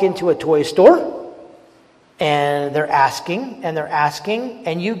walk into a toy store, and they're asking,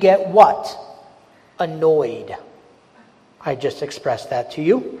 and you get what? Annoyed. I just expressed that to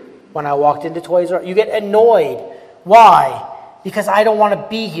you when I walked into Toys R Us. You get annoyed. Why? Because I don't want to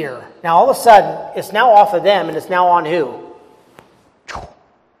be here. Now all of a sudden, it's now off of them, and it's now on who?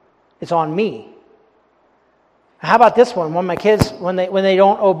 It's on me. How about this one? When my kids, when they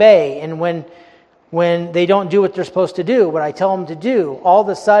don't obey, and when they don't do what they're supposed to do, what I tell them to do, all of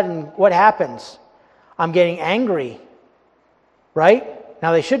a sudden, what happens? I'm getting angry, right?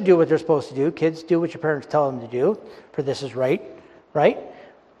 Now, they should do what they're supposed to do. Kids, do what your parents tell them to do, for this is right?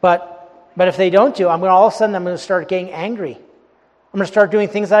 But if they don't do, all of a sudden, I'm going to start getting angry. I'm going to start doing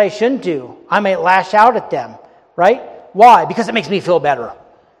things that I shouldn't do. I might lash out at them, right? Why? Because it makes me feel better,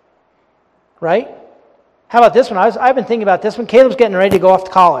 right? How about this one? I've been thinking about this one. Caleb's getting ready to go off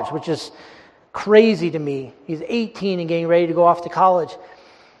to college, which is crazy to me. He's 18 and getting ready to go off to college.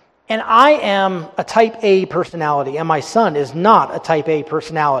 And I am a type A personality, and my son is not a type A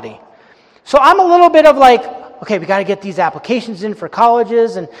personality. So I'm a little bit of like, okay, we got to get these applications in for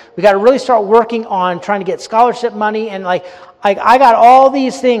colleges, and we got to really start working on trying to get scholarship money, and I got all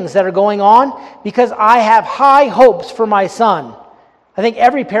these things that are going on because I have high hopes for my son. I think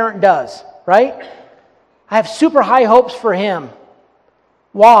every parent does, right? I have super high hopes for him.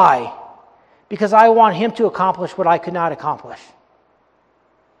 Why? Because I want him to accomplish what I could not accomplish.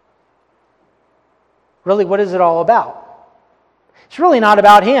 Really, what is it all about? It's really not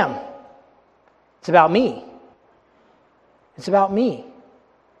about him. It's about me. It's about me.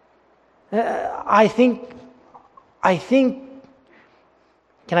 I think,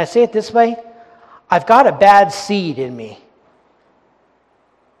 can I say it this way? I've got a bad seed in me.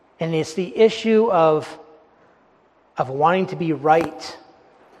 And it's the issue of wanting to be right,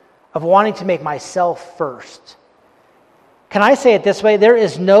 of wanting to make myself first. Can I say it this way? There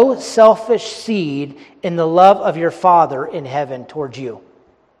is no selfish seed in the love of your Father in heaven towards you.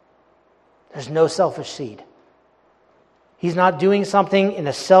 There's no selfish seed. He's not doing something in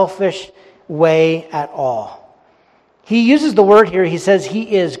a selfish way at all. He uses the word here, he says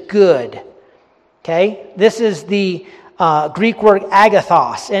he is good. Okay? This is the Greek word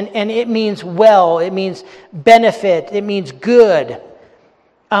agathos, and it means well, it means benefit, it means good.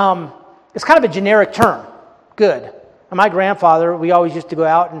 It's kind of a generic term, good. And my grandfather, we always used to go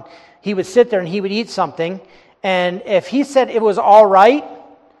out and he would sit there and he would eat something, and if he said it was all right,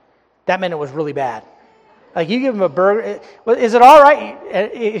 that meant it was really bad. Like you give him a burger, is it all right?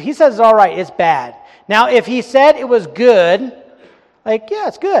 If he says it's all right, it's bad. Now if he said it was good, like yeah,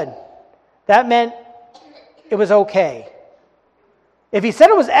 it's good, that meant it was okay. If he said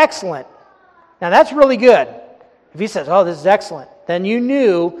it was excellent, now that's really good. If he says, oh, this is excellent, then you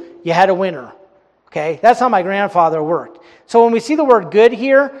knew you had a winner. Okay, that's how my grandfather worked. So when we see the word good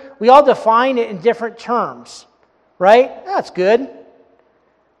here, we all define it in different terms, right? That's good.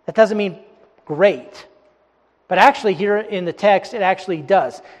 That doesn't mean great. But actually here in the text, it actually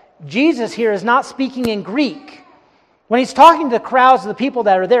does. Jesus here is not speaking in Greek. When he's talking to the crowds of the people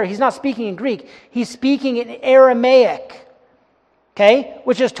that are there, he's not speaking in Greek. He's speaking in Aramaic, okay,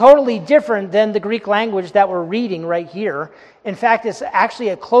 which is totally different than the Greek language that we're reading right here. In fact, it's actually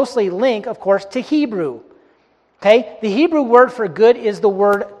a closely linked, of course, to Hebrew. Okay, the Hebrew word for good is the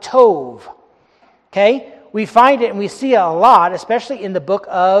word tov. Okay, we find it and we see it a lot, especially in the book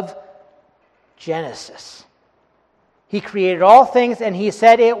of Genesis. He created all things and he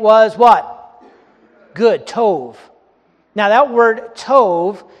said it was what? Good, tov. Now that word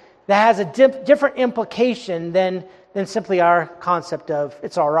tov, that has a different implication than simply our concept of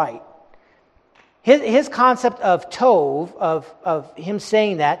it's all right. His concept of tov, of him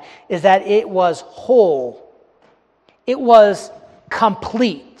saying that, is that it was whole. It was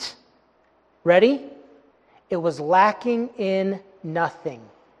complete. Ready? It was lacking in nothing.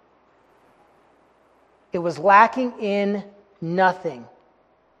 It was lacking in nothing.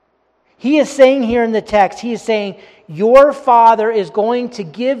 He is saying here in the text, he is saying, your Father is going to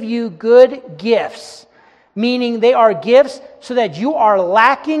give you good gifts, meaning they are gifts so that you are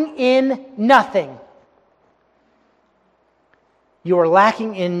lacking in nothing. You are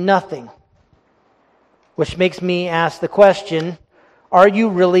lacking in nothing. Which makes me ask the question, are you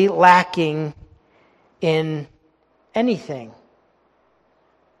really lacking in anything?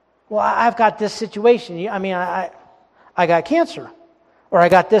 Well, I've got this situation. I mean, I got cancer, or I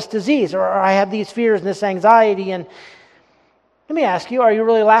got this disease, or I have these fears and this anxiety. And let me ask you, are you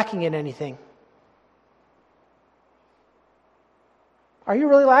really lacking in anything? Are you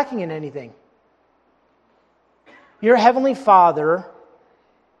really lacking in anything? Your Heavenly Father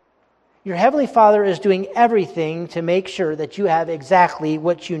is doing everything to make sure that you have exactly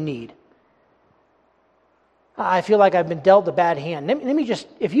what you need. I feel like I've been dealt a bad hand. Let me just,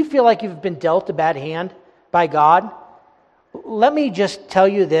 if you feel like you've been dealt a bad hand by God, let me just tell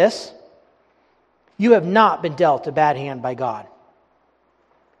you this. You have not been dealt a bad hand by God.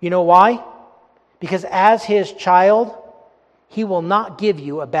 You know why? Because as His child, He will not give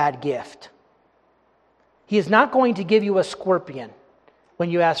you a bad gift. He is not going to give you a scorpion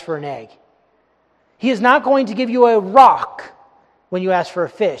when you ask for an egg. He is not going to give you a rock when you ask for a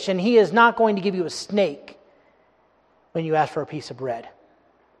fish. And He is not going to give you a snake when you ask for a piece of bread.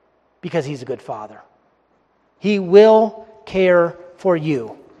 Because He's a good Father. He will care for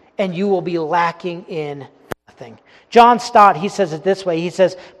you. And you will be lacking in nothing. John Stott, he says it this way. He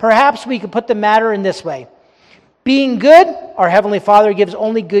says, perhaps we could put the matter in this way. Being good, our Heavenly Father gives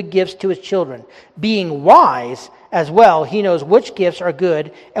only good gifts to His children. Being wise as well, He knows which gifts are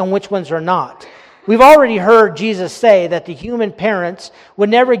good and which ones are not. We've already heard Jesus say that the human parents would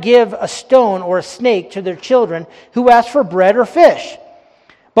never give a stone or a snake to their children who ask for bread or fish.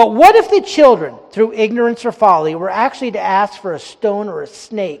 But what if the children, through ignorance or folly, were actually to ask for a stone or a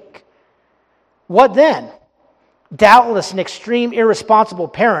snake? What then? Doubtless an extreme irresponsible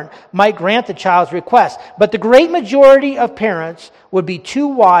parent might grant the child's request, but the great majority of parents would be too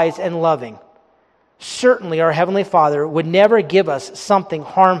wise and loving. Certainly our Heavenly Father would never give us something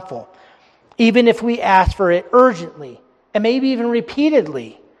harmful, even if we ask for it urgently, and maybe even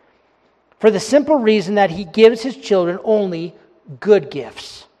repeatedly, for the simple reason that He gives His children only good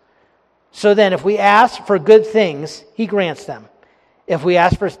gifts. So then, if we ask for good things, He grants them. If we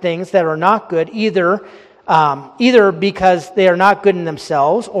ask for things that are not good, either because they are not good in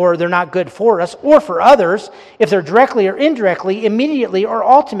themselves, or they're not good for us, or for others, if they're directly or indirectly, immediately or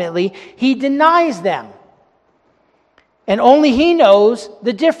ultimately, He denies them. And only He knows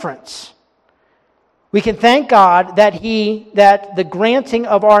the difference. We can thank God that the granting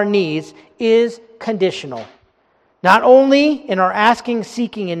of our needs is conditional. Not only in our asking,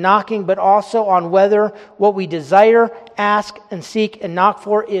 seeking, and knocking, but also on whether what we desire, ask, and seek, and knock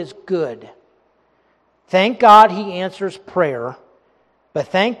for is good. Thank God He answers prayer, but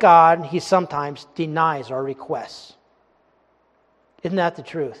thank God He sometimes denies our requests. Isn't that the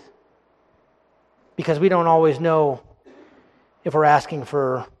truth? Because we don't always know if we're asking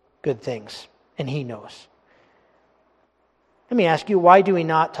for good things, and He knows. Let me ask you, why do we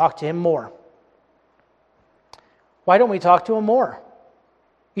not talk to Him more? Why don't we talk to Him more?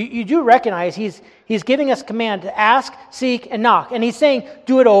 You do recognize He's giving us command to ask, seek, and knock. And He's saying,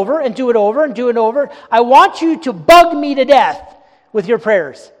 do it over and do it over and do it over. I want you to bug me to death with your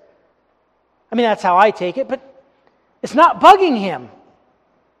prayers. I mean, that's how I take it, but it's not bugging Him.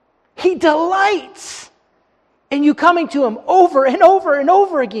 He delights in you coming to Him over and over and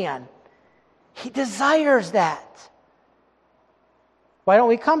over again. He desires that. Why don't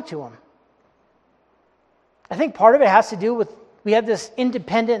we come to Him? I think part of it has to do with we have this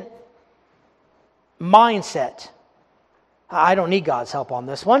independent mindset. I don't need God's help on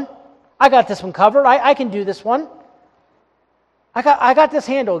this one. I got this one covered. I can do this one. I got this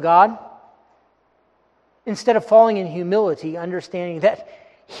handled, God. Instead of falling in humility, understanding that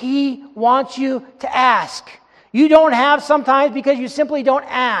He wants you to ask. You don't have sometimes because you simply don't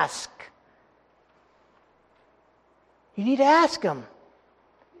ask. You need to ask Him.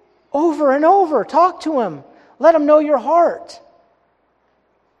 Over and over. Talk to Him. Let Him know your heart.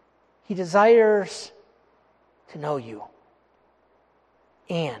 He desires to know you.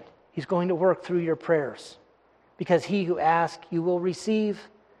 And He's going to work through your prayers. Because he who asks, you will receive.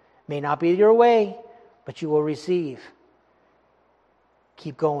 May not be your way, but you will receive.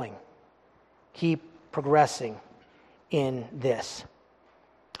 Keep going. Keep progressing in this.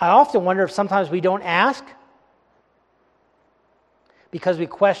 I often wonder if sometimes we don't ask because we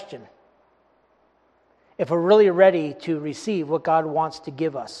question if we're really ready to receive what God wants to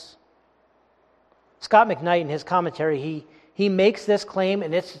give us. Scott McKnight, in his commentary, he makes this claim,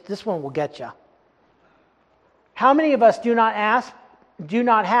 and this one will get you. How many of us do not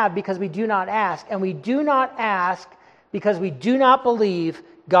have because we do not ask, and we do not ask because we do not believe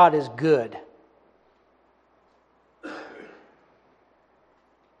God is good?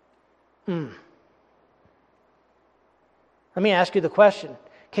 Let me ask you the question.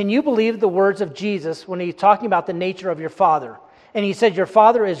 Can you believe the words of Jesus when He's talking about the nature of your Father? And He said, your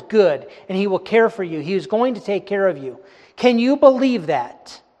Father is good, and He will care for you. He is going to take care of you. Can you believe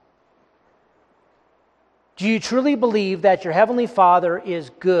that? Do you truly believe that your Heavenly Father is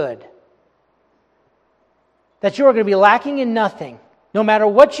good? That you are going to be lacking in nothing, no matter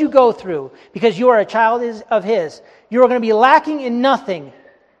what you go through, because you are a child of His. You are going to be lacking in nothing.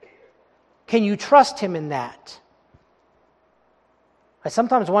 Can you trust Him in that? I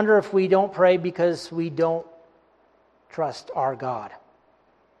sometimes wonder if we don't pray because we don't trust our God.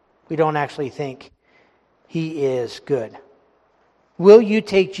 We don't actually think He is good. Will you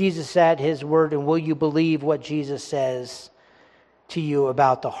take Jesus at His word, and will you believe what Jesus says to you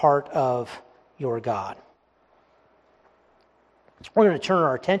about the heart of your God? We're going to turn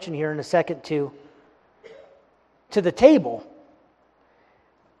our attention here in a second to the table.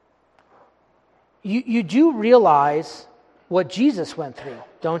 You do realize what Jesus went through,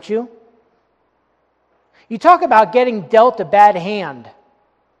 don't you? You talk about getting dealt a bad hand.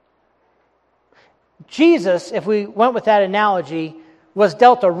 Jesus, if we went with that analogy, was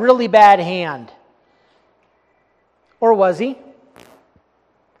dealt a really bad hand. Or was He?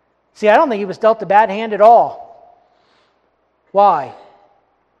 See, I don't think He was dealt a bad hand at all. Why?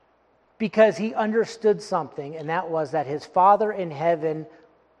 Because He understood something, and that was that His Father in heaven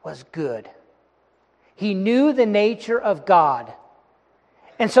was good. He knew the nature of God.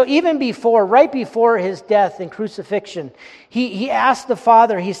 And so even right before His death and crucifixion, he asked the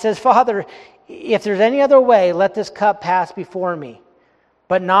Father, He says, Father, if there's any other way, let this cup pass before me.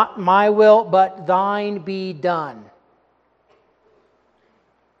 But not my will, but thine be done.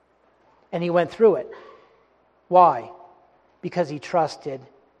 And He went through it. Why? Because He trusted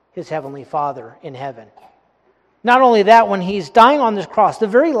His Heavenly Father in heaven. Not only that, when He's dying on this cross, the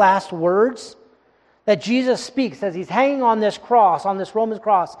very last words that Jesus speaks as He's hanging on this cross, on this Roman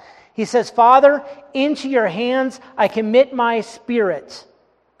cross, He says, Father, into your hands I commit my spirit.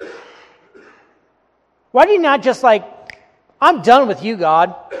 Why did He not just I'm done with you,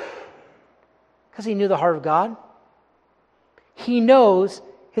 God? Because He knew the heart of God. He knows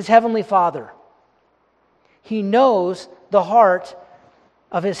His Heavenly Father. He knows the heart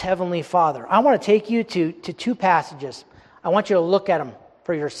of His Heavenly Father. I want to take you to two passages. I want you to look at them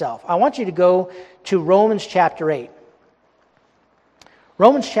for yourself. I want you to go to Romans chapter 8.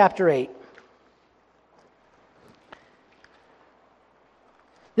 Romans chapter 8.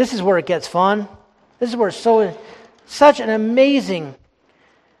 This is where it gets fun. This is where it's such an amazing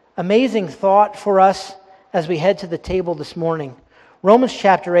thought for us as we head to the table this morning. Romans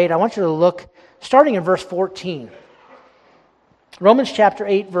chapter 8, I want you to look, starting in verse 14. Romans chapter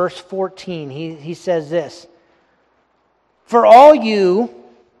 8, verse 14, he says this, For all you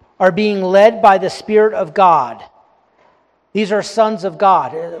are being led by the Spirit of God. These are sons of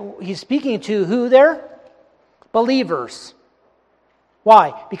God. He's speaking to who there? Believers.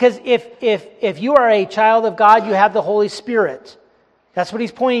 Why? Because if you are a child of God, you have the Holy Spirit. That's what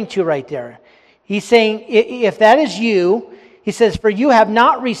he's pointing to right there. He's saying, if that is you, he says, for you have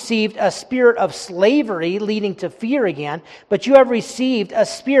not received a spirit of slavery leading to fear again, but you have received a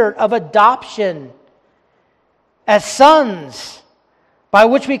spirit of adoption as sons, by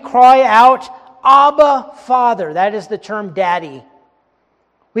which we cry out, Abba, Father. That is the term daddy.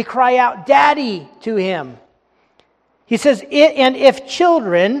 We cry out, Daddy, to him. He says, and if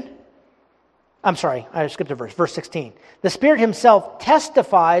children, I'm sorry, I skipped a verse 16. The Spirit himself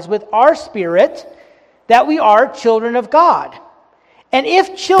testifies with our spirit that we are children of God. And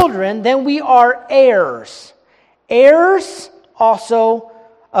if children, then we are heirs. Heirs also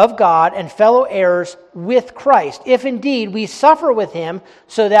of God and fellow heirs with Christ, if indeed we suffer with him,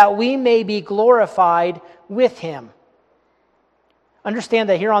 so that we may be glorified with him. Understand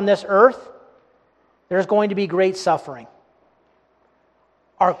that here on this earth, there's going to be great suffering.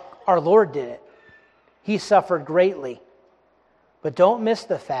 Our Lord did it. He suffered greatly. But don't miss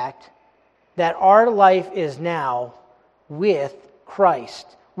the fact that our life is now with Christ.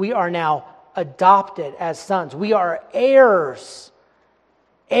 We are now adopted as sons. We are heirs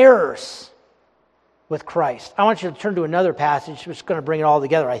with Christ. I want you to turn to another passage which is going to bring it all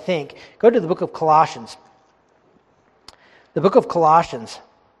together, I think. Go to the book of Colossians. The book of Colossians.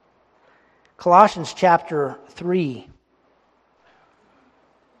 Colossians chapter 3.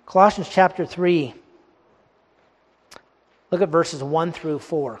 Colossians chapter 3. Look at verses 1 through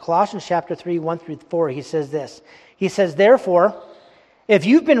 4. Colossians chapter 3, 1 through 4, he says this. He says, therefore, if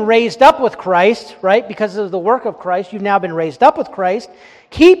you've been raised up with Christ, right, because of the work of Christ, you've now been raised up with Christ,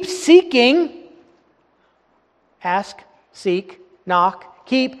 keep seeking, ask, seek, knock,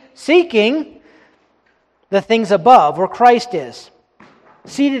 keep seeking the things above where Christ is,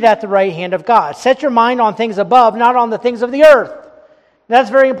 seated at the right hand of God. Set your mind on things above, not on the things of the earth. That's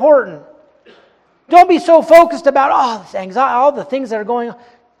very important. Don't be so focused about this anxiety, all the things that are going on.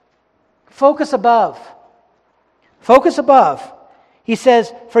 Focus above. Focus above. He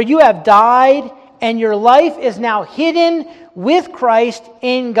says, for you have died, and your life is now hidden with Christ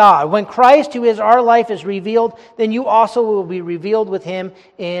in God. When Christ, who is our life, is revealed, then you also will be revealed with him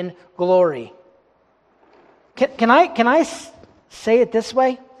in glory. Can I say it this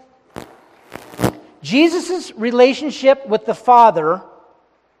way? Jesus' relationship with the Father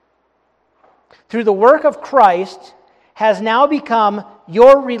through the work of Christ has now become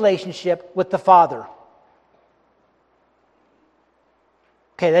your relationship with the Father.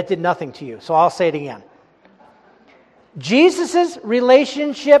 Okay, that did nothing to you, so I'll say it again. Jesus'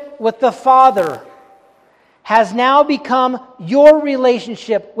 relationship with the Father has now become your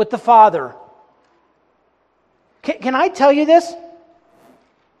relationship with the Father. Can I tell you this?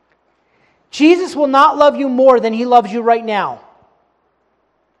 Jesus will not love you more than he loves you right now.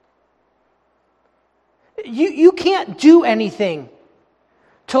 You can't do anything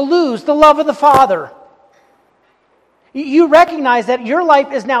to lose the love of the Father. You recognize that your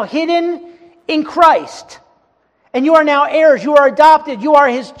life is now hidden in Christ. And you are now heirs. You are adopted. You are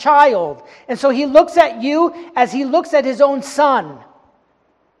his child. And so he looks at you as he looks at his own son.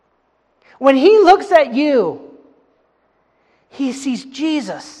 When he looks at you, he sees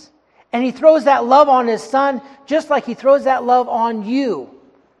Jesus. And he throws that love on his son just like he throws that love on you.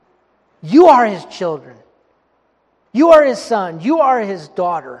 You are his children. You are his son. You are his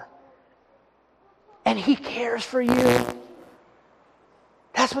daughter. And he cares for you.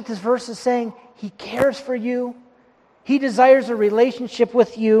 That's what this verse is saying. He cares for you. He desires a relationship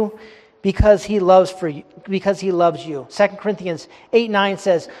with you because he loves you. 2 Corinthians 8:9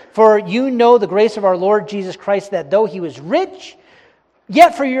 says, for you know the grace of our Lord Jesus Christ, that though he was rich,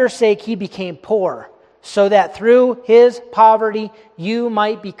 yet for your sake he became poor, so that through his poverty you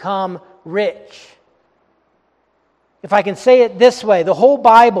might become rich. If I can say it this way, the whole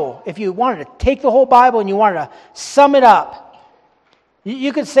Bible, if you wanted to take the whole Bible and you wanted to sum it up,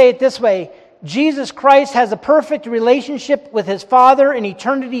 you could say it this way: Jesus Christ has a perfect relationship with his Father in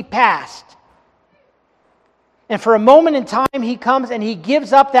eternity past. And for a moment in time, he comes and he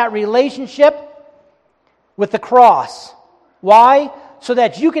gives up that relationship with the cross. Why? So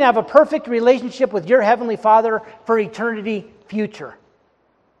that you can have a perfect relationship with your Heavenly Father for eternity future.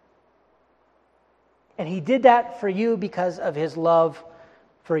 And he did that for you because of his love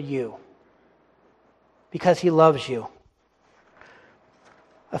for you. Because he loves you.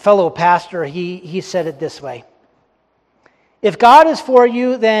 A fellow pastor, he said it this way: if God is for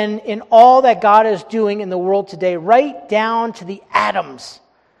you, then in all that God is doing in the world today, right down to the atoms,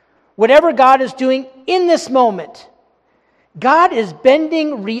 whatever God is doing in this moment, God is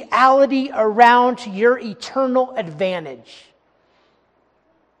bending reality around to your eternal advantage.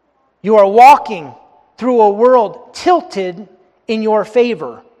 You are walking through a world tilted in your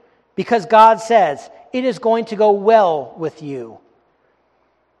favor because God says it is going to go well with you.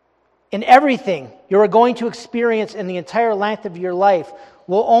 And everything you are going to experience in the entire length of your life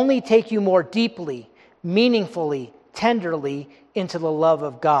will only take you more deeply, meaningfully, tenderly into the love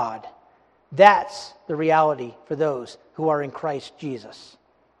of God. That's the reality for those who are in Christ Jesus.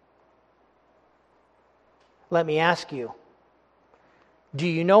 Let me ask you, do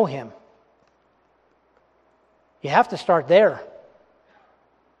you know him? You have to start there.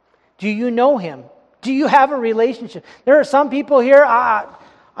 Do you know him? Do you have a relationship? There are some people here,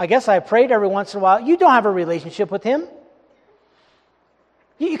 I guess I prayed every once in a while. You don't have a relationship with him.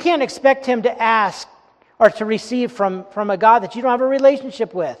 You can't expect him to ask or to receive from a God that you don't have a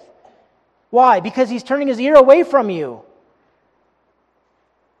relationship with. Why? Because he's turning his ear away from you.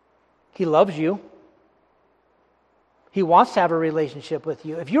 He loves you. He wants to have a relationship with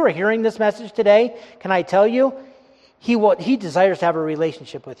you. If you are hearing this message today, can I tell you, he desires to have a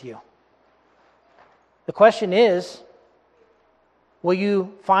relationship with you. The question is, will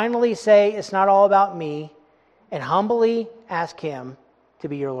you finally say it's not all about me and humbly ask him to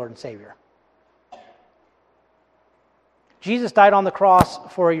be your Lord and Savior? Jesus died on the cross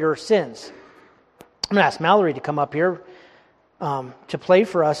for your sins. I'm going to ask Mallory to come up here to play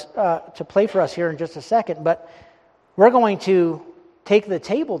for us here in just a second, but we're going to take the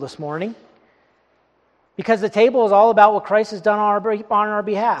table this morning because the table is all about what Christ has done on our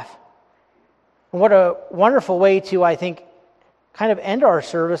behalf. And what a wonderful way to, I think, kind of end our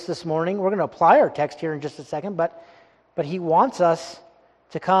service this morning. We're going to apply our text here in just a second, but he wants us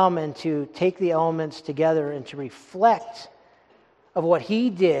to come and to take the elements together and to reflect of what he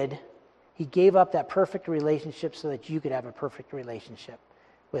did. He gave up that perfect relationship so that you could have a perfect relationship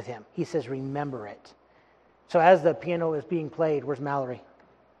with him. He says, remember it. So as the piano is being played, where's Mallory?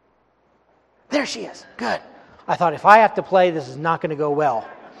 There she is. Good. I thought if I have to play, this is not going to go well.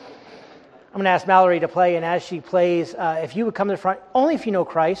 I'm going to ask Mallory to play, and as she plays, if you would come to the front, only if you know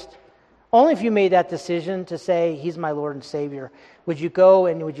Christ, only if you made that decision to say, he's my Lord and Savior, would you go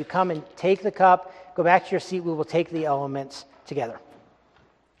and would you come and take the cup, go back to your seat, we will take the elements together.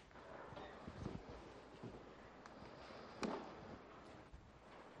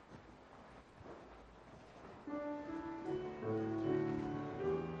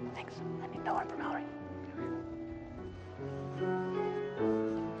 Thanks. I need no one for Mallory.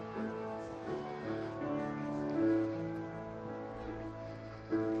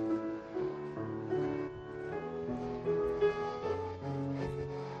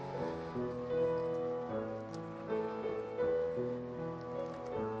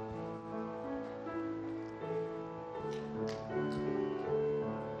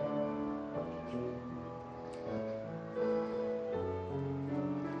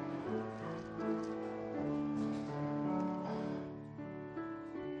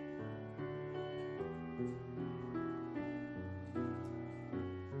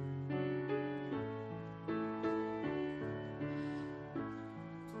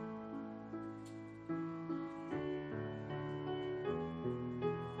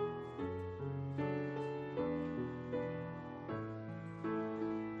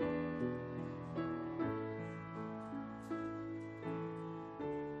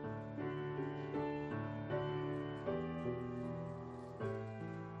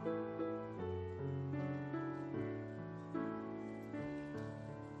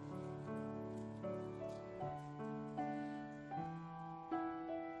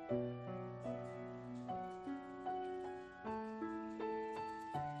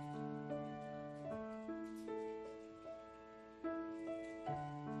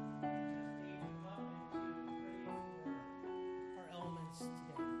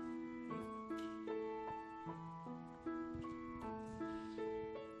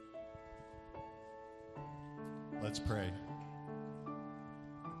 Let's pray.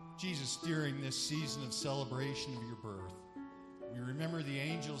 Jesus, during this season of celebration of your birth, we remember the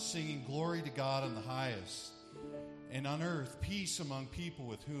angels singing glory to God in the highest, and on earth peace among people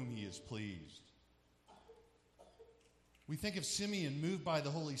with whom he is pleased. We think of Simeon moved by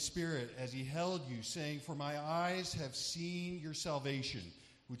the Holy Spirit as he held you, saying, "For my eyes have seen your salvation,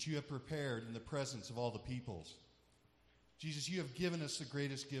 which you have prepared in the presence of all the peoples." Jesus, you have given us the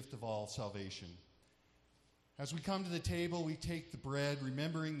greatest gift of all, salvation. As we come to the table, we take the bread,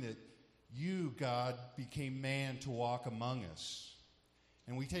 remembering that you, God, became man to walk among us.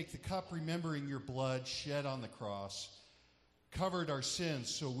 And we take the cup, remembering your blood shed on the cross, covered our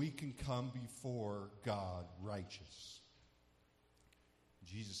sins so we can come before God righteous. In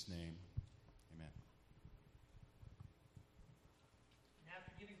Jesus' name, amen. And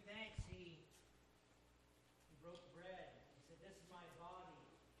after giving thanks, he broke bread. He said, "This is my body,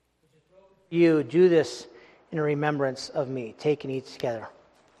 which is broken for you. Do this in remembrance of me." Take and eat together.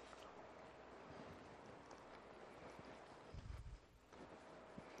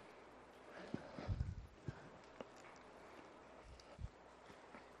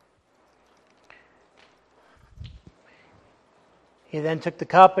 He then took the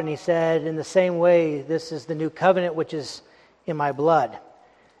cup and he said, in the same way, this is the new covenant which is in my blood.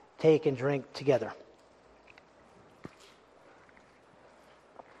 Take and drink together.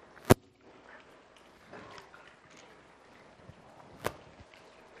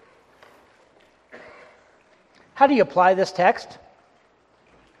 How do you apply this text?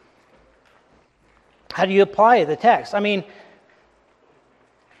 How do you apply the text? I mean,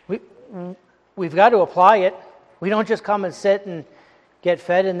 we've got to apply it. We don't just come and sit and get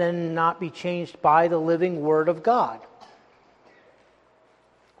fed and then not be changed by the living Word of God.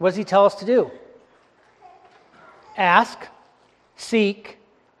 What does he tell us to do? Ask, seek,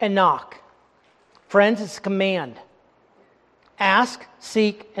 and knock. Friends, it's a command. Ask,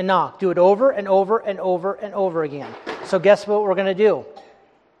 seek, and knock. Do it over and over and over and over again. So guess what we're going to do?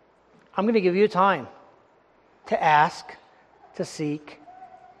 I'm going to give you time to ask, to seek,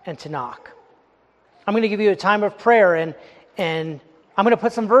 and to knock. I'm going to give you a time of prayer, and I'm going to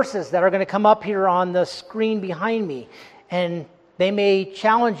put some verses that are going to come up here on the screen behind me, and they may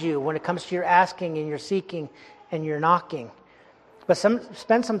challenge you when it comes to your asking and your seeking and your knocking. But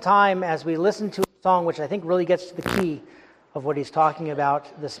spend some time as we listen to a song which I think really gets to the key of what he's talking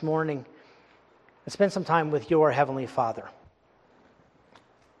about this morning, and spend some time with your Heavenly Father.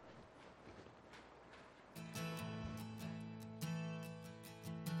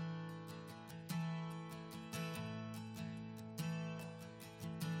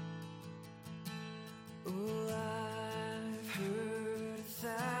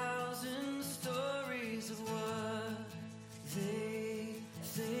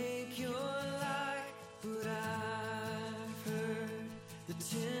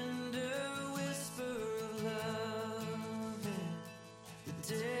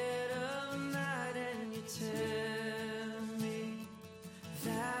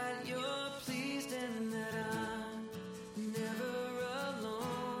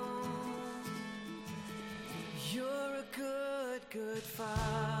 Good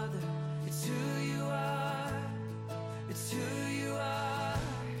Father, it's who you are, it's who you are,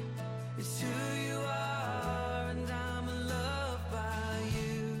 it's who you are, and I'm loved by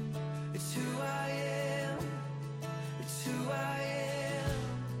you. It's who I am, it's who I am,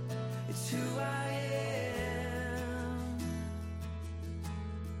 it's who I am.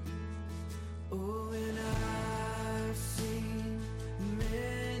 Oh, and I've seen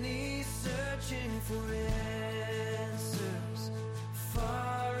many searching for answers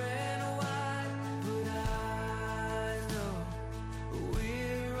far and wide, but I know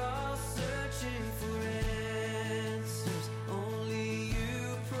we're all searching for answers. Only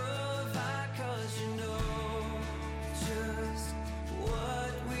you provide, 'cause you know just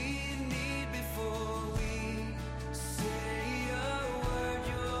what we need before we say a word.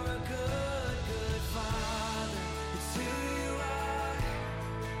 You're a good, good Father. It's who you are,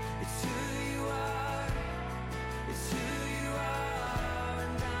 it's who you are, it's who you are,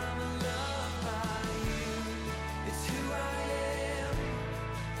 and I'm loved by you. It's who I am,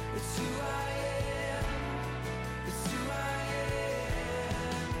 it's who I am, it's who I am,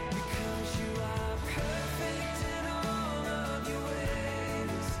 because you are perfect in all of your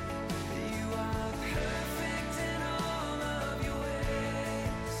ways. You are perfect in all of your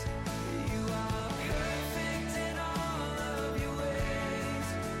ways. You are perfect in all of your ways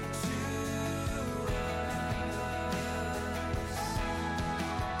to us.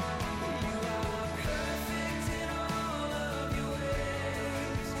 You are perfect in all of your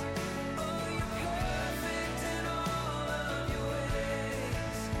ways. Oh, you're perfect in all of your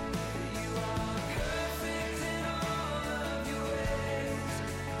ways. You are perfect in all of your ways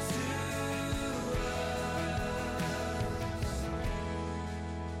to us.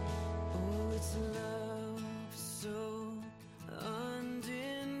 Oh, it's love so undeniable.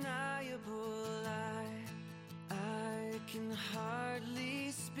 I can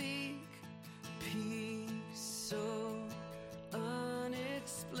hardly speak. Peace so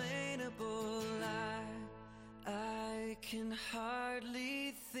unexplainable. I can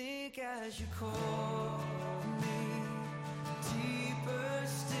hardly think as you call me. Deeper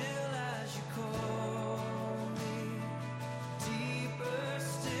still as you call me. Deeper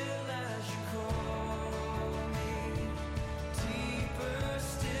still as you call me. Deeper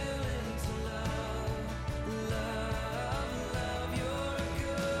still into love. Love, love, you're a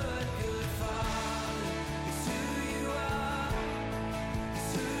good, good Father. It's who you are,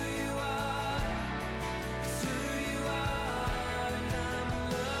 it's who you are, it's who you are, and I'm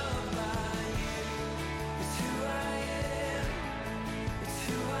loved by you.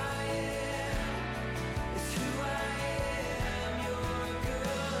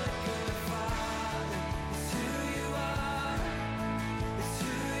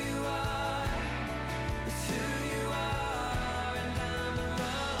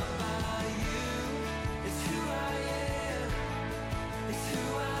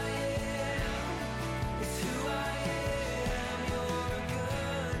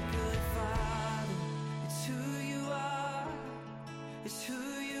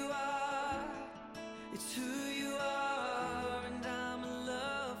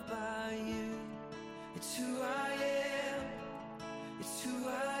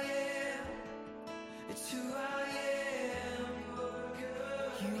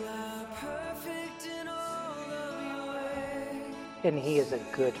 and He is a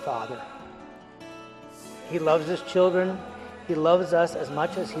good Father. He loves His children. He loves us as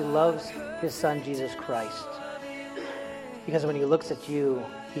much as He loves His Son, Jesus Christ. Because when He looks at you,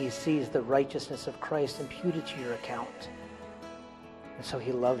 He sees the righteousness of Christ imputed to your account. And so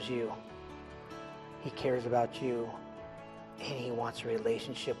He loves you. He cares about you. And He wants a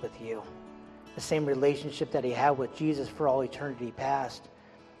relationship with you. The same relationship that He had with Jesus for all eternity past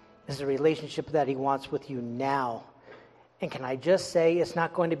is the relationship that He wants with you now. And can I just say, it's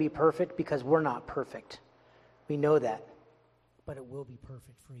not going to be perfect because we're not perfect. We know that. But it will be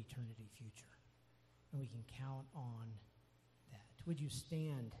perfect for eternity future. And we can count on that. Would you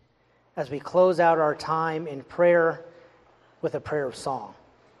stand? As we close out our time in prayer with a prayer of song.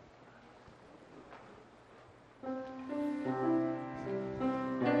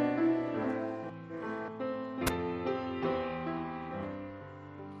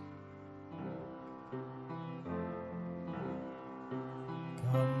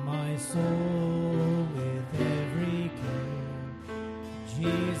 Come, my soul, with every care.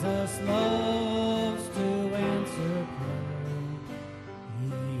 Jesus loves to answer prayer. He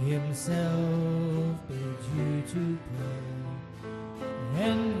Himself bids you to pray,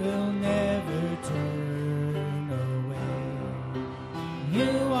 and will never turn away.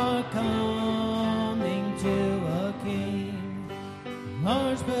 You are coming to a King,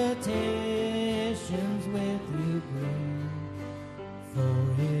 large petitions with you bring. For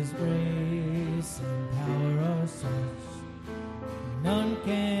His grace and power are such, none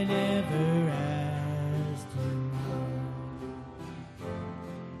can ever ask too much.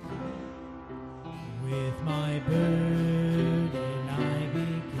 With my burden I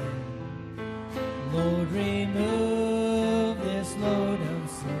begin. Lord, remove this load of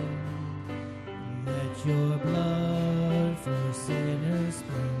sin. Let your blood for sinners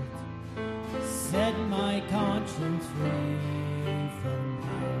spilt set my conscience free.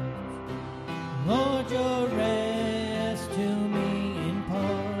 Lord, your rest to me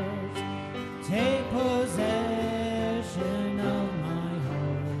impart. Take possession of my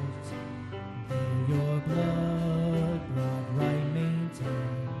heart. There your blood brought right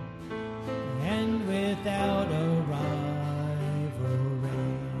maintained, and without a rival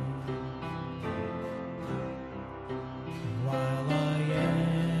reign. While I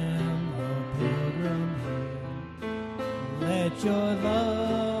am a pilgrim here, let your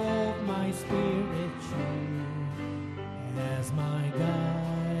love my spirit cheer, as my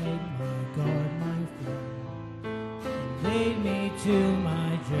guide, my guard, my friend, lead me to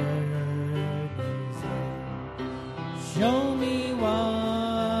my journey's end. Show me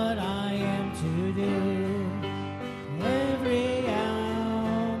what I am to do, every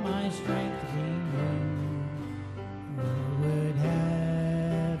hour my strength renew. I would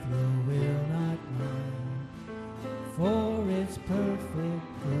have your will, not mine, for its perfect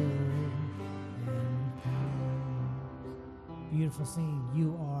good and kind. Beautiful scene.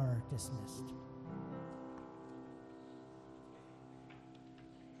 You are dismissed.